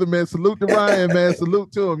together, man. Salute to Ryan, man.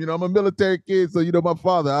 Salute to him. I'm a military kid, so my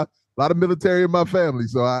father, a lot of military in my family,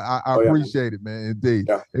 so I appreciate it, man.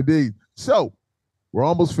 Indeed. So we're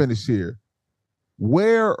almost finished here.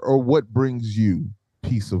 Where or what brings you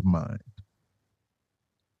peace of mind?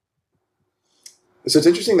 So it's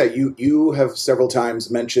interesting that you have several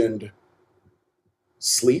times mentioned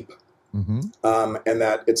sleep, and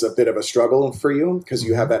that it's a bit of a struggle for you because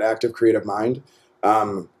you have that active creative mind.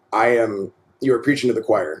 You were preaching to the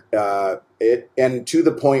choir, and to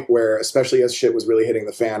the point where, especially as shit was really hitting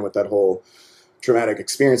the fan with that whole traumatic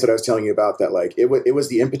experience that I was telling you about, that like it was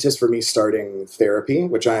the impetus for me starting therapy,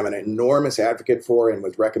 which I am an enormous advocate for and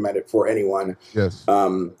would recommend it for anyone. Yes.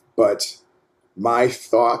 But my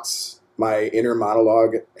thoughts, my inner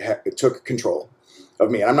monologue took control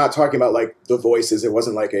of me. And I'm not talking about like the voices. It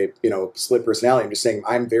wasn't like a, split personality. I'm just saying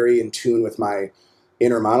I'm very in tune with my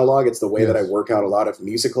inner monologue. It's the way that I work out a lot of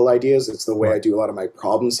musical ideas. It's the way I do a lot of my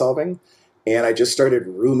problem solving. And I just started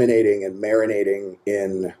ruminating and marinating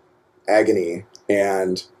in agony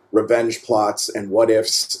and revenge plots and what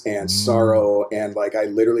ifs and sorrow. And like, I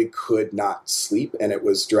literally could not sleep, and it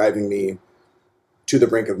was driving me to the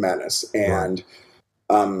brink of madness. And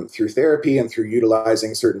through therapy and through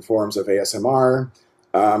utilizing certain forms of ASMR,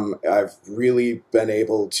 I've really been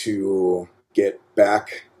able to get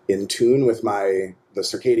back in tune with the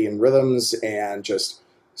circadian rhythms, and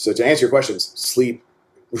so to answer your questions, sleep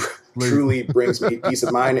truly brings me peace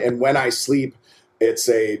of mind. And when I sleep, it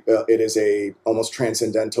is a almost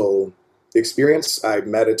transcendental experience. I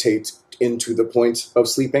meditate into the point of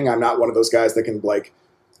sleeping. I'm not one of those guys that can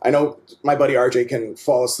I know my buddy RJ can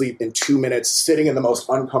fall asleep in 2 minutes sitting in the most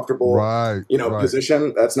uncomfortable,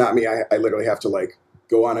 position. That's not me. I literally have to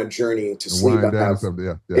go on a journey to sleep. I have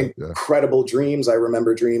incredible dreams. I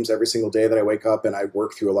remember dreams every single day that I wake up, and I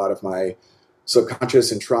work through a lot of my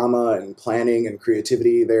subconscious and trauma and planning and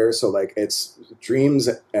creativity there. So it's dreams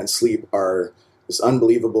and sleep are this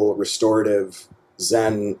unbelievable restorative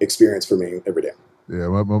Zen experience for me every day. Yeah,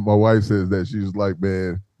 my wife says that. She's like,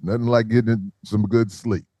 man, nothing like getting some good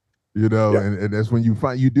sleep, Yeah, and that's when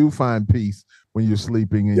you do find peace when you're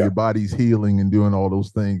sleeping and yeah, your body's healing and doing all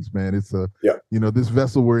those things, man. It's yeah. this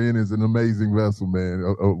vessel we're in is an amazing vessel,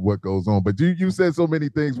 man, of what goes on. But you said so many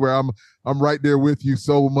things where I'm right there with you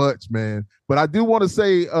so much, man. But I do want to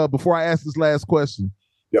say before I ask this last question,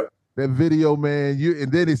 Yep. that video, man, and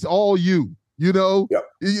then it's all you know, Yep.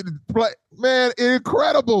 Man,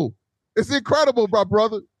 incredible. It's incredible, my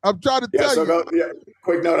brother. I'm trying to tell you.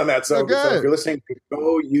 Quick note on that. So if you're listening,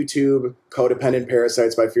 go YouTube Codependent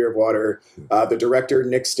Parasites by Fear of Water. The director,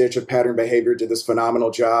 Nick Stitch of Pattern Behavior, did this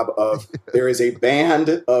phenomenal job of there is a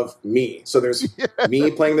band of me. So there's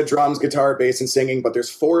me playing the drums, guitar, bass, and singing, but there's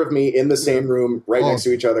 4 of me in the same room right next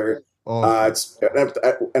to each other.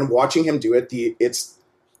 And watching him do it, it's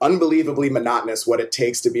unbelievably monotonous what it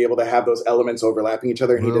takes to be able to have those elements overlapping each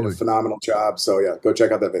other. And he did a phenomenal job. So yeah, go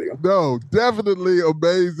check out that video. No, definitely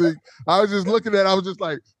amazing. I was just looking at it. I was just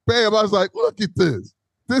like, bam. I was like, look at this.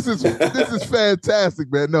 This is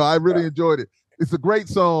fantastic, man. No, I really enjoyed it. It's a great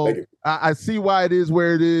song. I see why it is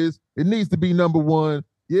where it is. It needs to be number one.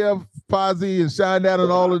 Yeah, Fozzy and Shine Down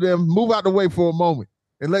and all of them, move out the way for a moment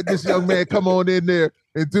and let this young man come on in there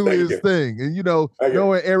and do his thing. And,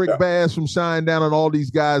 knowing Eric Bass from Shine Down and all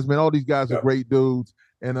these guys, man, all these guys are great dudes.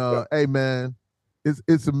 And, hey, man,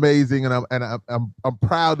 it's amazing. And I'm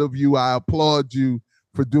proud of you. I applaud you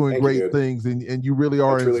for doing great things. And you really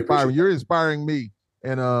are inspiring. You're inspiring me.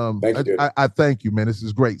 And I thank you, man. This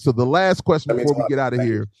is great. So the last question before we get out of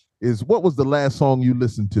here is, what was the last song you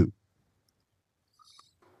listened to?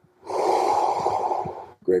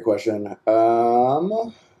 Great question.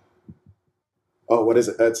 What is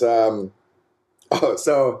it? It's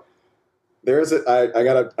so there's I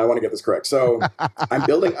want to get this correct. So I'm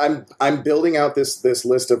building out this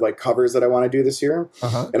list of like covers that I want to do this year.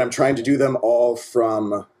 And I'm trying to do them all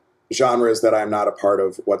from genres that I'm not a part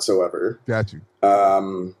of whatsoever. Got you.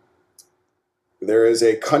 There is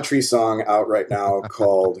a country song out right now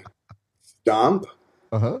called Stomp.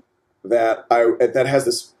 That has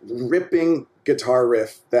this ripping guitar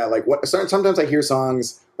riff that sometimes I hear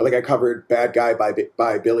songs, or like I covered Bad Guy by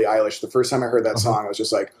Billie Eilish. The first time I heard that song, I was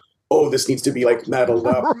just like, oh, this needs to be like metaled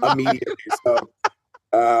up immediately. So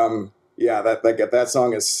that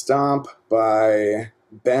song is Stomp by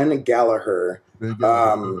Ben Gallagher.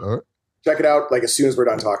 Check it out like as soon as we're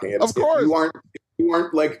done talking. Of course. If you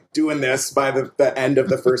aren't like doing this by the end of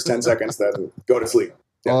the first 10 seconds, then go to sleep.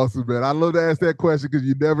 Yeah. Awesome, man. I love to ask that question because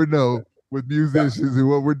you never know with musicians and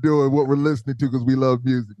what we're doing, what we're listening to, because we love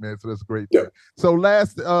music, man. So that's a great thing. So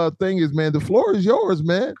last thing is, man, the floor is yours,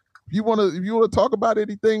 man. If you want to talk about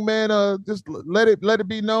anything, man, just let it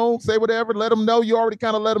be known. Say whatever. Let them know. You already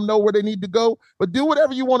kind of let them know where they need to go. But do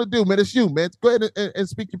whatever you want to do, man. It's you, man. Go ahead and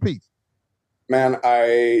speak your piece. Man,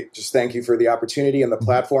 I just thank you for the opportunity and the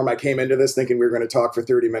platform. I came into this thinking we were going to talk for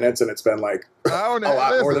 30 minutes, and it's been like a lot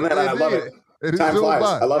more than that. And I love it. Time flies.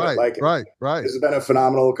 I love it. Right. This has been a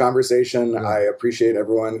phenomenal conversation. I appreciate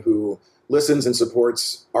everyone who listens and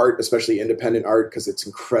supports art, especially independent art, because it's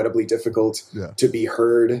incredibly difficult to be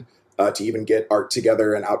heard, to even get art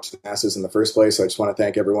together and out to the masses in the first place. So I just want to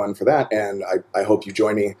thank everyone for that. And I hope you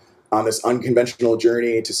join me on this unconventional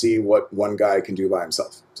journey to see what one guy can do by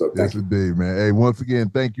himself. So thank you. Indeed, man. Hey, once again,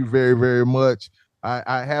 thank you very, very much.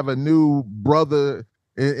 I have a new brother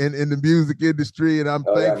in the music industry, and I'm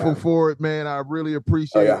thankful for it, man. I really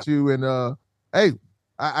appreciate you. And hey,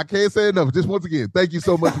 I can't say enough. Just once again, thank you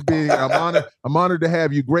so much for being here. I'm honored to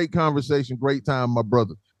have you. Great conversation, great time, my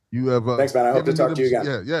brother. You have thanks, man. I hope to talk to you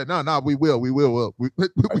again. No, we will. We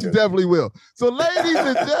definitely will. So, ladies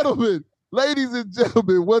and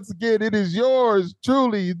gentlemen, once again, it is yours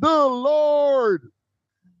truly, the Lord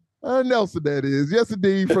Nelson, that is. Yes,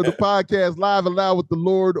 indeed, for the podcast Live and Loud with the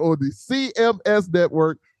Lord on the CMS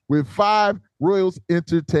Network with 5 Royals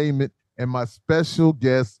Entertainment and my special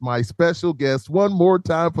guest, one more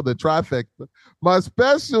time for the trifecta, my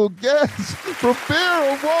special guest from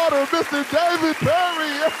Fear of Water, Mr. David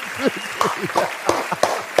Perry.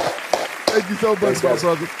 Thank you so much, my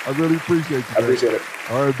brother. I really appreciate you. I appreciate it.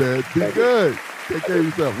 All right, man. Be good. Take care of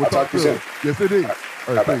yourself. We'll talk to you soon. Yes, indeed.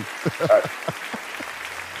 All right, thanks. All right.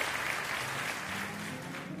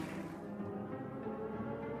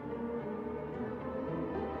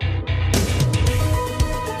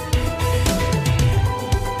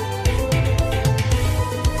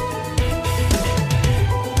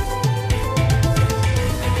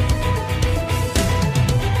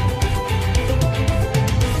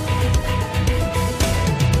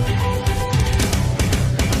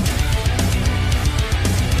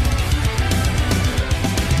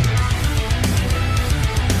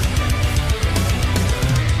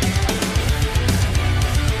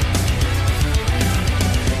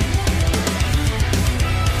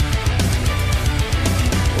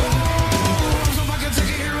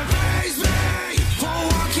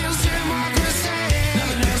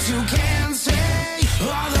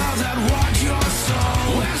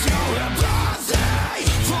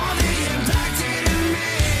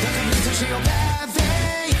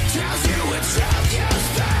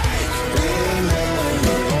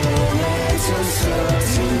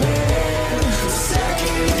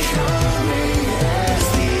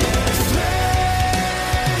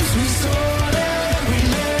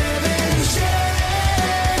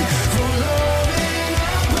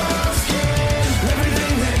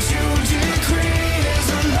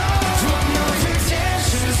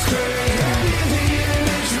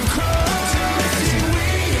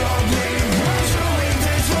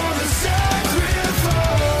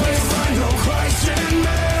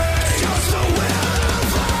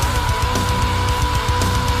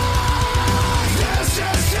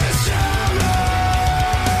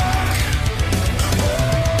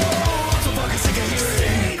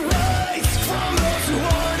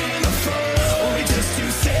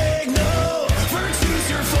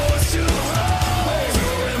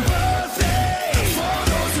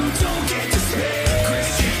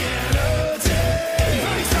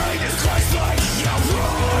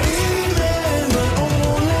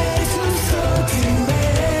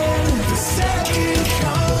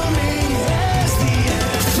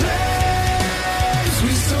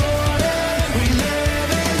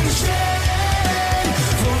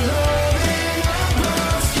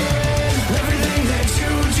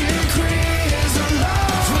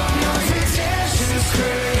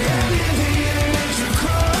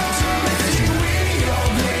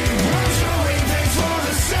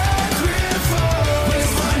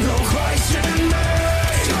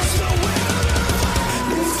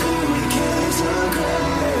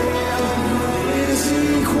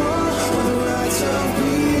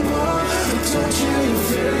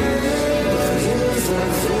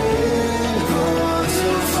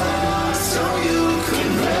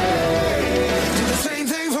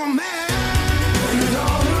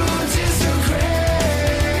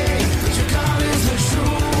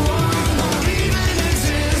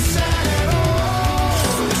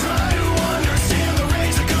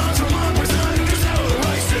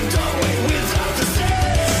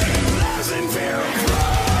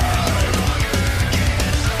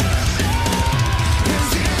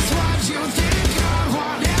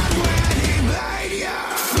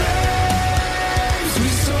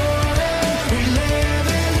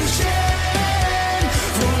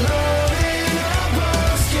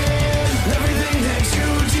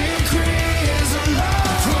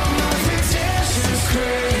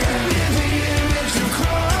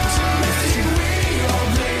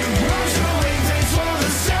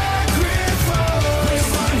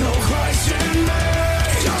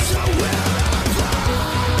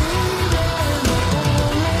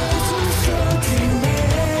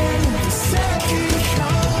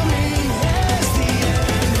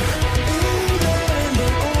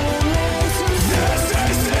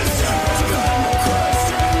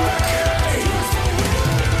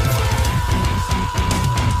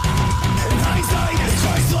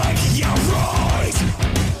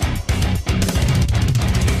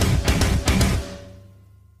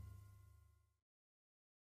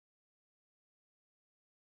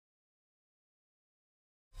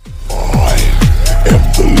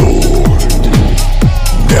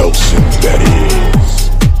 Nelson, that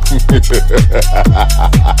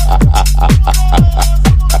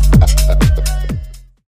is.